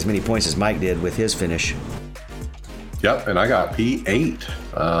basically as many points as Mike did with his finish. Yep, and I got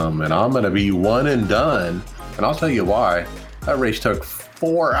P8, and I'm going to be one and done. And I'll tell you why. That race took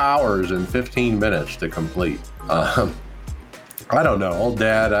 4 hours and 15 minutes to complete. I don't know, old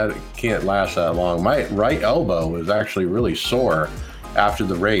dad, I can't last that long. My right elbow was actually really sore after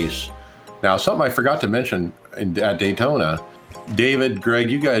the race. Now, something I forgot to mention at Daytona, David,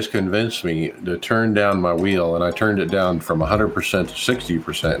 Greg, you guys convinced me to turn down my wheel, and I turned it down from 100% to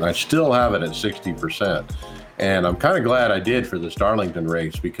 60%, and I still have it at 60%. And I'm kind of glad I did for this Darlington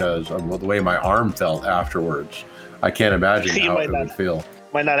race because of the way my arm felt afterwards. I can't imagine how it would feel.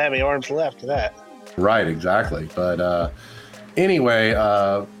 Might not have any arms left to that. Right, exactly. But anyway,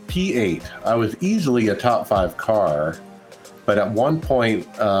 P8, I was easily a top 5 car, but at one point,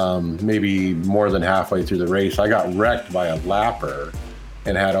 maybe more than halfway through the race, I got wrecked by a lapper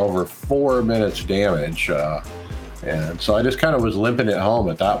and had over 4 minutes damage. And so I just kind of was limping it home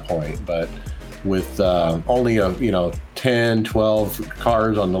at that point. But with only 10, 12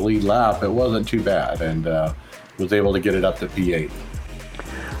 cars on the lead lap, it wasn't too bad. And was able to get it up to P8.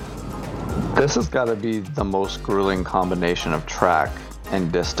 This has got to be the most grueling combination of track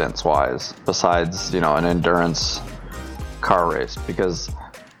and distance wise, besides, an endurance car race, because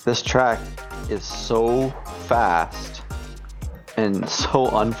this track is so fast and so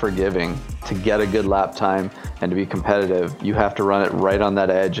unforgiving. To get a good lap time and to be competitive, you have to run it right on that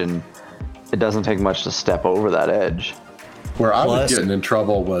edge, and it doesn't take much to step over that edge. Where I was getting in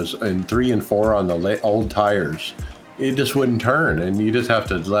trouble was in 3 and 4 on the old tires. It just wouldn't turn, and you just have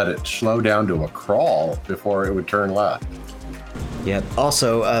to let it slow down to a crawl before it would turn left. Yep.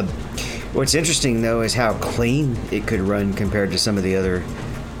 Also, what's interesting, though, is how clean it could run compared to some of the other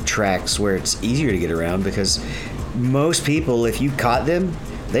tracks where it's easier to get around, because most people, if you caught them,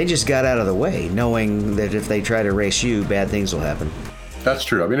 they just got out of the way, knowing that if they try to race you, bad things will happen. That's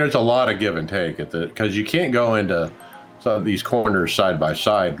true. I mean, there's a lot of give and take because you can't go into some of these corners side by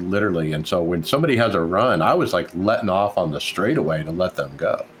side, literally. And so when somebody has a run, I was like letting off on the straightaway to let them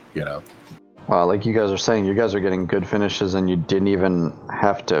go, Well, like you guys are saying, you guys are getting good finishes, and you didn't even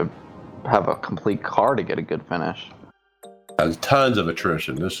have to have a complete car to get a good finish. There's tons of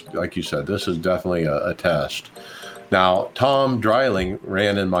attrition. This, like you said, this is definitely a test. Now, Tom Dreiling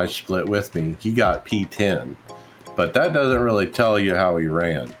ran in my split with me. He got P10, but that doesn't really tell you how he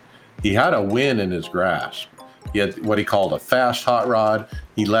ran. He had a win in his grasp. He had what he called a fast hot rod.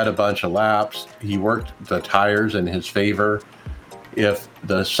 He led a bunch of laps. He worked the tires in his favor. If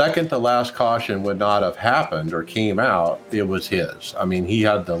the second to last caution would not have happened or came out, it was his. I mean, he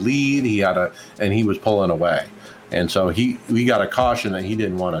had the lead, and he was pulling away. And so we got a caution that he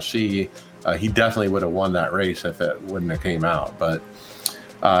didn't want to see. He definitely would have won that race if it wouldn't have came out. But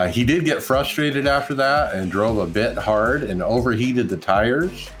he did get frustrated after that and drove a bit hard and overheated the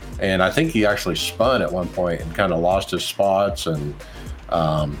tires. And I think he actually spun at one point and kind of lost his spots. And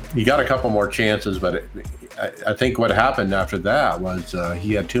he got a couple more chances, but I think what happened after that was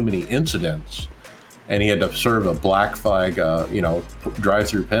he had too many incidents, and he had to serve a black flag,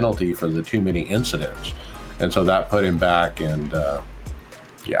 drive-through penalty for the too many incidents. And so that put him back, and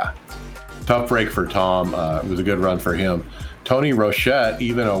tough break for Tom. It was a good run for him. Tony Rochette,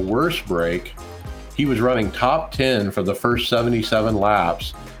 even a worse break. He was running top 10 for the first 77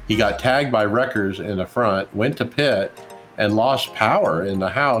 laps. He got tagged by wreckers in the front, went to pit, and lost power in the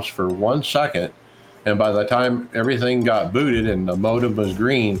house for 1 second. And by the time everything got booted and the motor was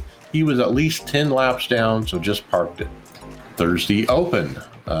green, he was at least 10 laps down, so just parked it. Thursday Open.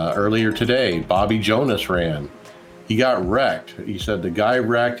 Earlier today, Bobby Jonas ran. He got wrecked. He said the guy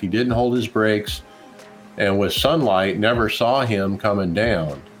wrecked, he didn't hold his brakes, and with sunlight, never saw him coming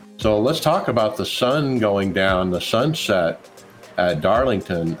down. So let's talk about the sun going down, the sunset at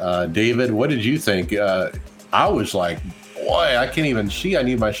Darlington. David, what did you think? I was like, boy, I can't even see. I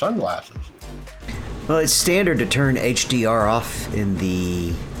need my sunglasses. Well, it's standard to turn HDR off in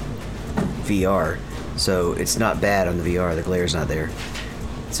the VR, so it's not bad on the VR. The glare's not there.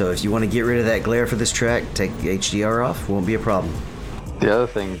 So if you want to get rid of that glare for this track, take the HDR off. Won't be a problem. The other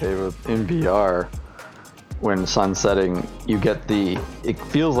thing, David, in VR, when sunsetting, you get it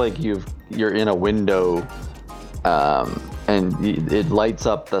feels like you're in a window, and it lights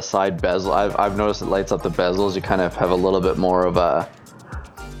up the side bezel. I've noticed it lights up the bezels. You kind of have a little bit more of a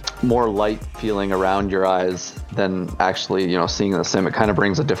more light feeling around your eyes than actually, seeing the sim. It kind of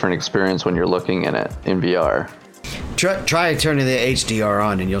brings a different experience when you're looking in it in VR. Try turning the HDR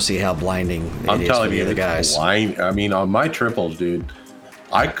on, and you'll see how blinding it is for the other guys. I mean, on my triples, dude,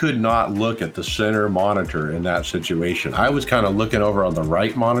 I could not look at the center monitor in that situation. I was kind of looking over on the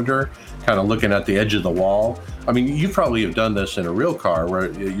right monitor, kind of looking at the edge of the wall. I mean, you probably have done this in a real car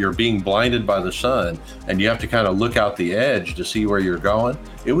where you're being blinded by the sun and you have to kind of look out the edge to see where you're going.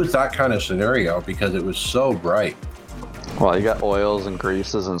 It was that kind of scenario because it was so bright. Well, you got oils and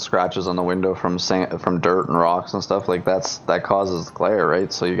greases and scratches on the window from dirt and rocks and stuff like that causes glare,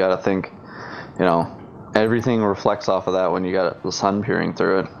 right? So you got to think, everything reflects off of that when you got the sun peering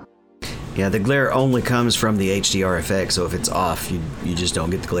through it. Yeah, the glare only comes from the HDR effect, so if it's off, you just don't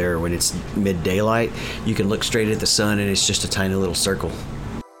get the glare. When it's mid-daylight, you can look straight at the sun, and it's just a tiny little circle.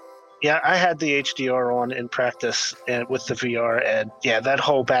 Yeah, I had the HDR on in practice and with the VR, and that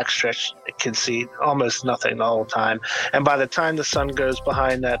whole backstretch can see almost nothing the whole time. And by the time the sun goes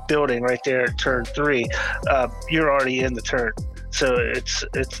behind that building right there at turn 3, you're already in the turn. So it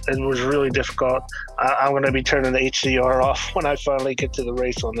was really difficult. I'm going to be turning the HDR off when I finally get to the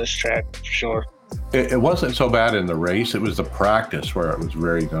race on this track, for sure. It wasn't so bad in the race. It was the practice where it was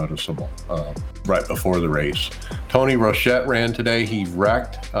very noticeable right before the race. Tony Rochette ran today. He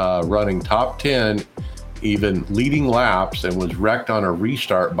wrecked running top 10 even leading laps, and was wrecked on a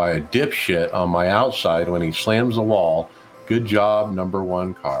restart by a dipshit on my outside when he slams the wall. Good job, number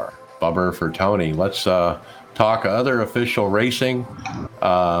one car. Bummer for Tony. Let's talk other official racing.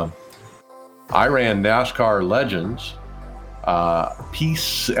 I ran NASCAR Legends, P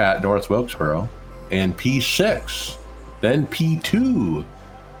at North Wilkesboro, and P6, then P2,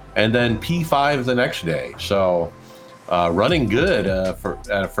 and then P5 the next day. So running good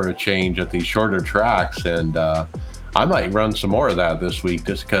for a change at these shorter tracks, and I might run some more of that this week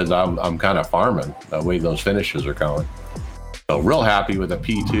just because I'm kind of farming the way those finishes are going. So real happy with a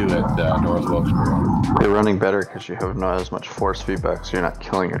P2 at North Wilkesboro. You're running better because you have not as much force feedback, so you're not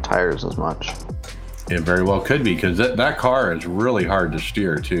killing your tires as much. It very well could be, because that car is really hard to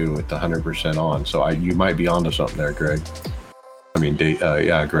steer too with the 100% on. So you might be onto something there, Greg.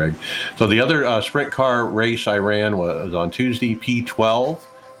 Yeah, Greg. So the other sprint car race I ran was on Tuesday, P12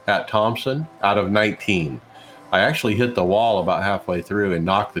 at Thompson out of 19. I actually hit the wall about halfway through and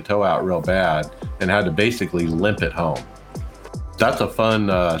knocked the toe out real bad and had to basically limp it home. That's a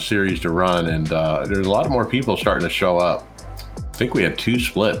fun series to run, and there's a lot more people starting to show up. I think we had 2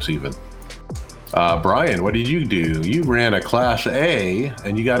 splits even. Brian, what did you do? You ran a Class A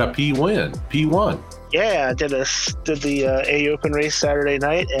and you got a P1. Yeah, I did the A Open race Saturday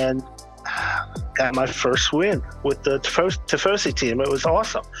night and got my first win with the Tifosi team. It was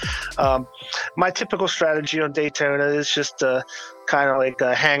awesome. My typical strategy on Daytona is just to kind of like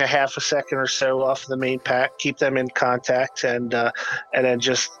hang a half a second or so off of the main pack, keep them in contact, and then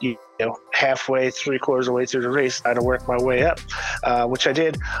just halfway, 3/4 of the way through the race, try to work my way up, which I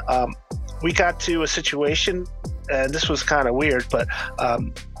did. We got to a situation, and this was kind of weird, but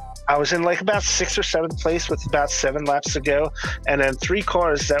I was in like about 6th or 7th place with about 7 laps to go, and then 3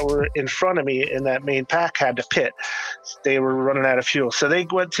 cars that were in front of me in that main pack had to pit. They were running out of fuel, so they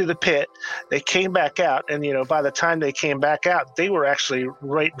went to the pit. They came back out, and by the time they came back out, they were actually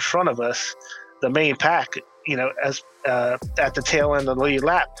right in front of us, the main pack, as at the tail end of the lead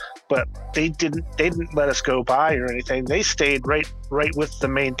lap. But they didn't let us go by or anything. They stayed right with the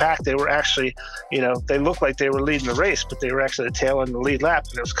main pack. They were actually, they looked like they were leading the race, but they were actually the tail end of the lead lap,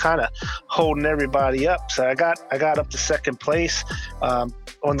 and it was kind of holding everybody up. So I got up to 2nd place.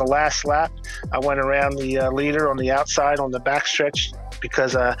 On the last lap, I went around the leader on the outside on the backstretch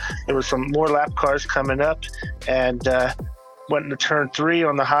because there was some more lap cars coming up, and went into turn 3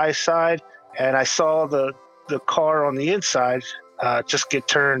 on the high side, and I saw the car on the inside just get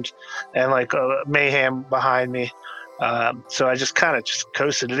turned and like mayhem behind me. So I just kind of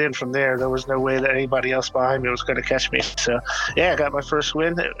coasted it in from there. There was no way that anybody else behind me was going to catch me. So yeah, I got my first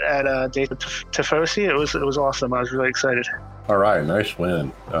win at Tifosi. It was awesome. I was really excited. All right, nice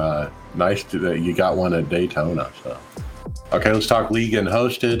win. Nice that you got one at Daytona. So okay, let's talk league and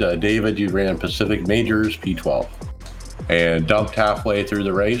hosted. David, you ran Pacific Majors P12 and dumped halfway through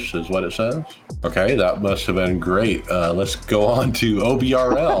the race, is what it says. Okay, that must have been great. Let's go on to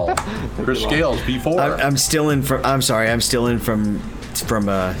OBRL. Chris Scales, P4. I'm still in from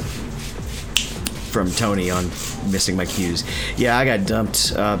Tony on missing my cues. Yeah, I got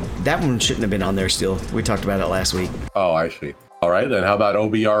dumped. That one shouldn't have been on there still. We talked about it last week. Oh, I see. All right, then how about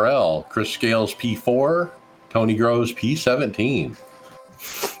OBRL? Chris Scales, P4. Tony Groves, P17.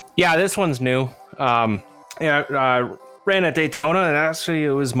 Yeah, this one's new. Ran at Daytona, and actually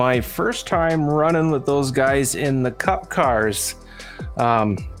it was my first time running with those guys in the Cup cars.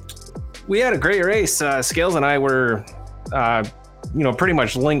 We had a great race. Scales and I were, pretty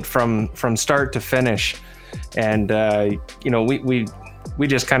much linked from start to finish, and we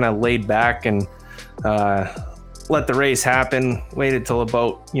just kind of laid back and let the race happen. Waited till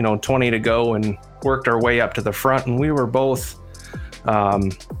about 20 to go and worked our way up to the front, and we were both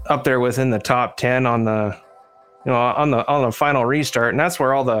up there within the top 10 on the on the final restart, and that's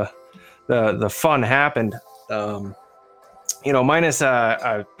where all the fun happened. Minus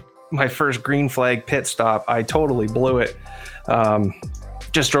my first green flag pit stop, I totally blew it.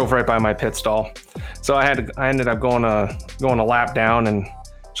 Just drove right by my pit stall, so I ended up going a lap down and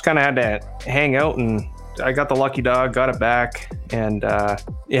just kind of had to hang out, and I got the lucky dog, got it back, and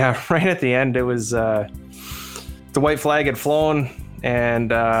right at the end it was the white flag had flown,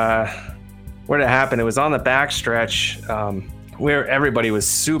 and where it happened, it was on the backstretch where everybody was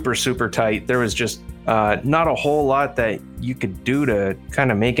super, super tight. There was just not a whole lot that you could do to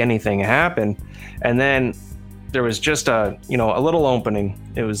kind of make anything happen. And then there was just a little opening.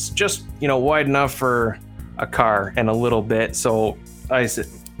 It was just, wide enough for a car and a little bit. So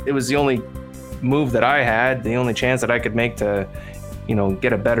it was the only move that I had, the only chance that I could make to,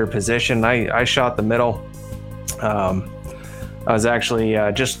 get a better position. I shot the middle. I was actually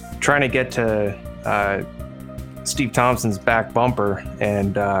just trying to get to Steve Thompson's back bumper,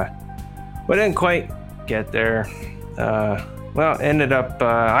 and we didn't quite get there. I ended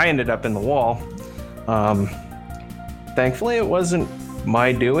up in the wall. Thankfully, it wasn't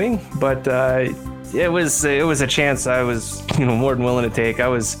my doing, but it was a chance I was more than willing to take. I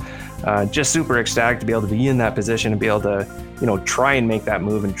was just super ecstatic to be able to be in that position and be able to try and make that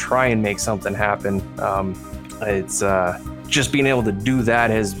move and try and make something happen. It's just being able to do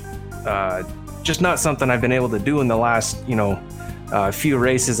that is just not something I've been able to do in the last few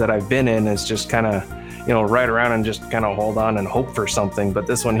races that I've been in. It's just kind of ride around and just kind of hold on and hope for something. But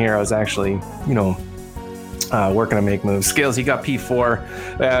this one here, I was actually working to make moves. Scales, he got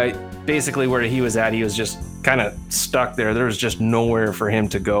P4. Basically where he was at, he was just kind of stuck there. There was just nowhere for him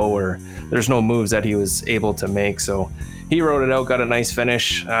to go, or there's no moves that he was able to make. So he rode it out, got a nice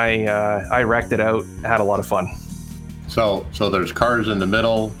finish. I wrecked it out, had a lot of fun. So there's cars in the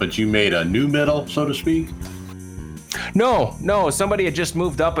middle, but you made a new middle, so to speak? No, somebody had just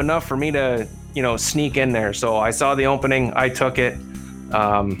moved up enough for me to sneak in there. So I saw the opening, I took it.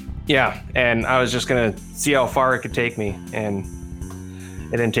 And I was just gonna see how far it could take me, and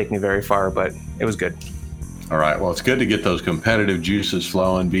it didn't take me very far, but it was good. All right, well, it's good to get those competitive juices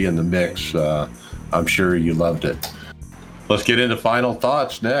flowing, be in the mix. I'm sure you loved it. Let's get into final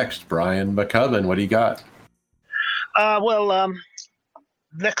thoughts next. Brian McCubbin, what do you got?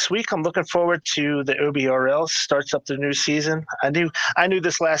 Next week I'm looking forward to the OBRL. Starts up the new season. I knew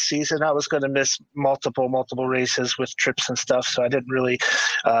this last season I was going to miss multiple races with trips and stuff, so I didn't really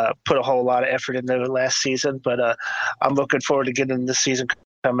put a whole lot of effort into it last season. But I'm looking forward to getting this season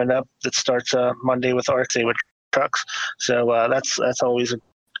coming up that starts Monday with ARC Day with trucks. So that's always a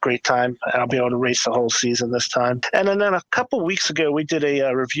great time. I'll be able to race the whole season this time. And then a couple weeks ago, we did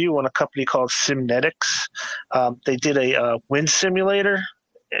a review on a company called Simnetics. They did a wind simulator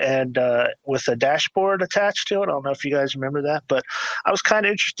and with a dashboard attached to it. I don't know if you guys remember that, but I was kind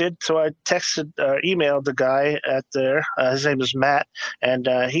of interested, so I emailed the guy at there. His name is Matt, and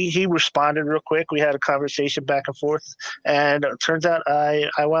he responded real quick. We had a conversation back and forth, and it turns out I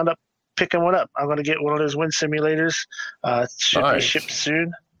wound up picking one up. I'm going to get one of those wind simulators. It should be shipped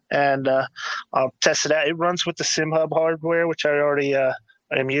soon, and I'll test it out. It runs with the SimHub hardware, which I already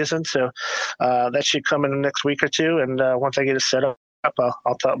am using, so that should come in the next week or two, and once I get it set up,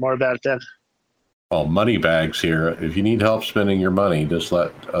 I'll talk more about it then. Well, money bags here. If you need help spending your money, just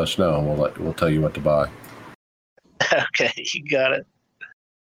let us know. We'll tell you what to buy. Okay, you got it.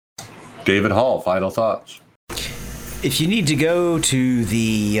 David Hall, final thoughts. If you need to go to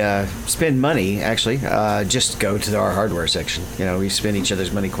the spend money, actually, just go to our hardware section. We spend each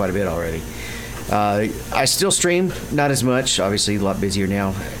other's money quite a bit already. I still stream, not as much. Obviously, a lot busier now.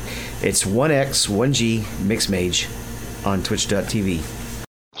 It's 1X, 1G, Mixmage on twitch.tv.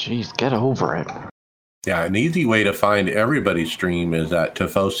 Jeez, get over it. Yeah, an easy way to find everybody's stream is at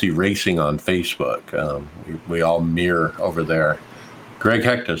Tifosi Racing on Facebook. We all mirror over there. Greg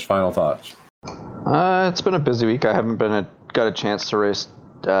Hectus, final thoughts. It's been a busy week. I haven't got a chance to race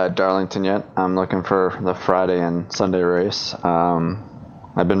Darlington yet. I'm looking for the Friday and Sunday race.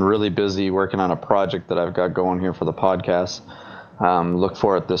 I've been really busy working on a project that I've got going here for the podcast. Look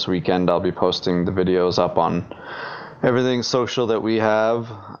for it this weekend. I'll be posting the videos up on everything social that we have,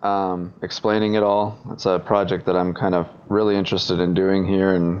 explaining it all. It's a project that I'm kind of really interested in doing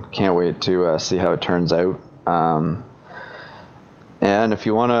here and can't wait to see how it turns out. And if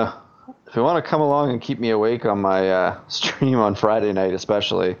you want to come along and keep me awake on my stream on Friday night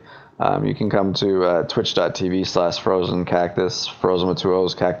especially, you can come to twitch.tv/frozen cactus, frozen with 2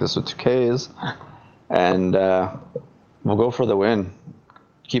 O's, cactus with 2 K's, and we'll go for the win.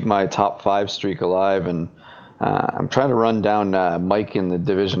 Keep my top 5 streak alive, and I'm trying to run down Mike in the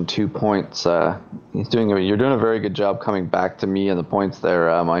Division 2 points. You're doing a very good job coming back to me in the points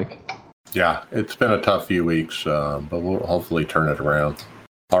there, Mike. Yeah, it's been a tough few weeks, but we'll hopefully turn it around.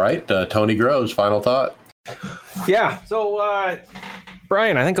 All right, Tony Groves, final thought. Yeah, so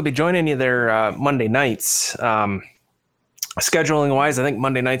Brian, I think I'll be joining you there Monday nights. Scheduling wise, I think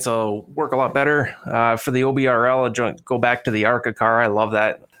Monday nights will work a lot better. For the OBRL, I'll go back to the ARCA car. I love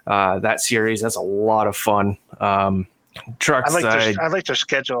that series. That's a lot of fun. Trucks. I like their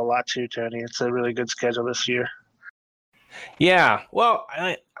schedule a lot too, Tony. It's a really good schedule this year. Yeah, well,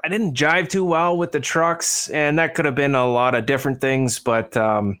 I didn't jive too well with the trucks, and that could have been a lot of different things. But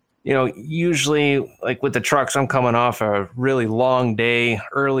usually, like with the trucks, I'm coming off a really long day,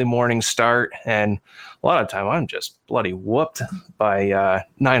 early morning start, and a lot of time I'm just bloody whooped by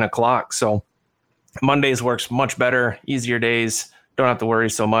 9 o'clock. So Mondays works much better, easier days. Don't have to worry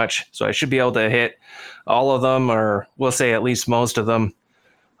so much. So I should be able to hit all of them, or we'll say at least most of them.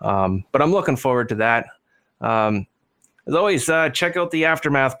 But I'm looking forward to that. As always, check out the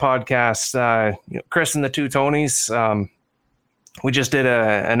Aftermath podcast. Chris and the Two Tonys. We just did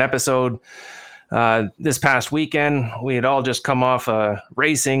an episode this past weekend. We had all just come off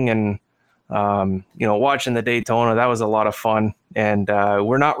racing and watching the Daytona. That was a lot of fun. And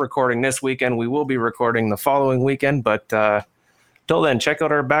we're not recording this weekend. We will be recording the following weekend. But till then, check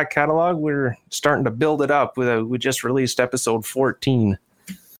out our back catalog. We're starting to build it up. We just released episode 14.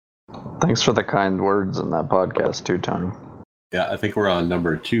 Thanks for the kind words in that podcast too, Tony. Yeah, I think we're on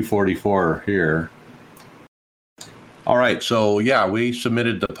number 244 here. All right, so yeah, we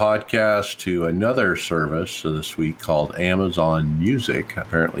submitted the podcast to another service this week called Amazon Music.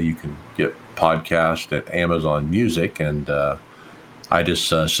 Apparently you can get podcasts at Amazon Music, and I just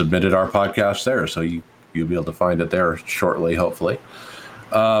submitted our podcast there, so you'll be able to find it there shortly, hopefully.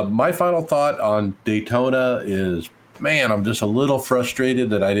 My final thought on Daytona is, man, I'm just a little frustrated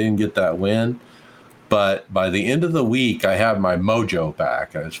that I didn't get that win. But by the end of the week, I have my mojo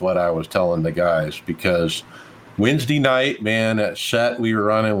back. That's what I was telling the guys, because Wednesday night, man, that set we were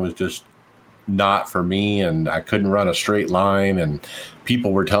running was just not for me, and I couldn't run a straight line, and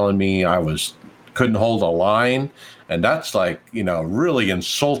people were telling me couldn't hold a line, and that's really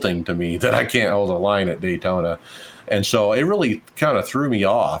insulting to me that I can't hold a line at Daytona. And so it really kind of threw me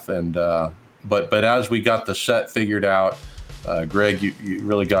off. And But as we got the set figured out, Greg, you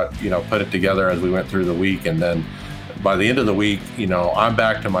really got, put it together as we went through the week. And then by the end of the week, I'm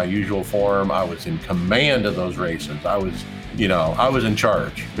back to my usual form. I was in command of those races. I was in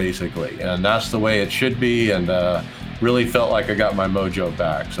charge, basically. And that's the way it should be. And really felt like I got my mojo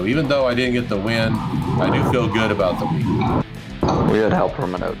back. So even though I didn't get the win, I do feel good about the week. We had help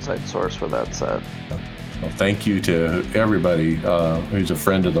from an outside source for that set. Well, thank you to everybody who's a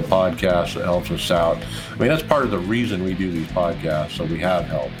friend of the podcast that helps us out. I mean, that's part of the reason we do these podcasts, so we have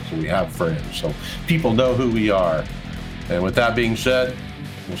help, so we have friends, so people know who we are. And with that being said,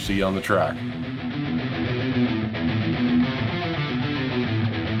 we'll see you on the track.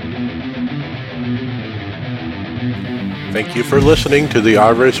 Thank you for listening to the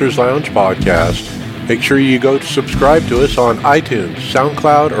iRacers Lounge podcast. Make sure you go to subscribe to us on iTunes,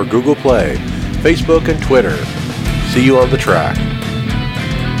 SoundCloud, or Google Play, Facebook, and Twitter. See you on the track.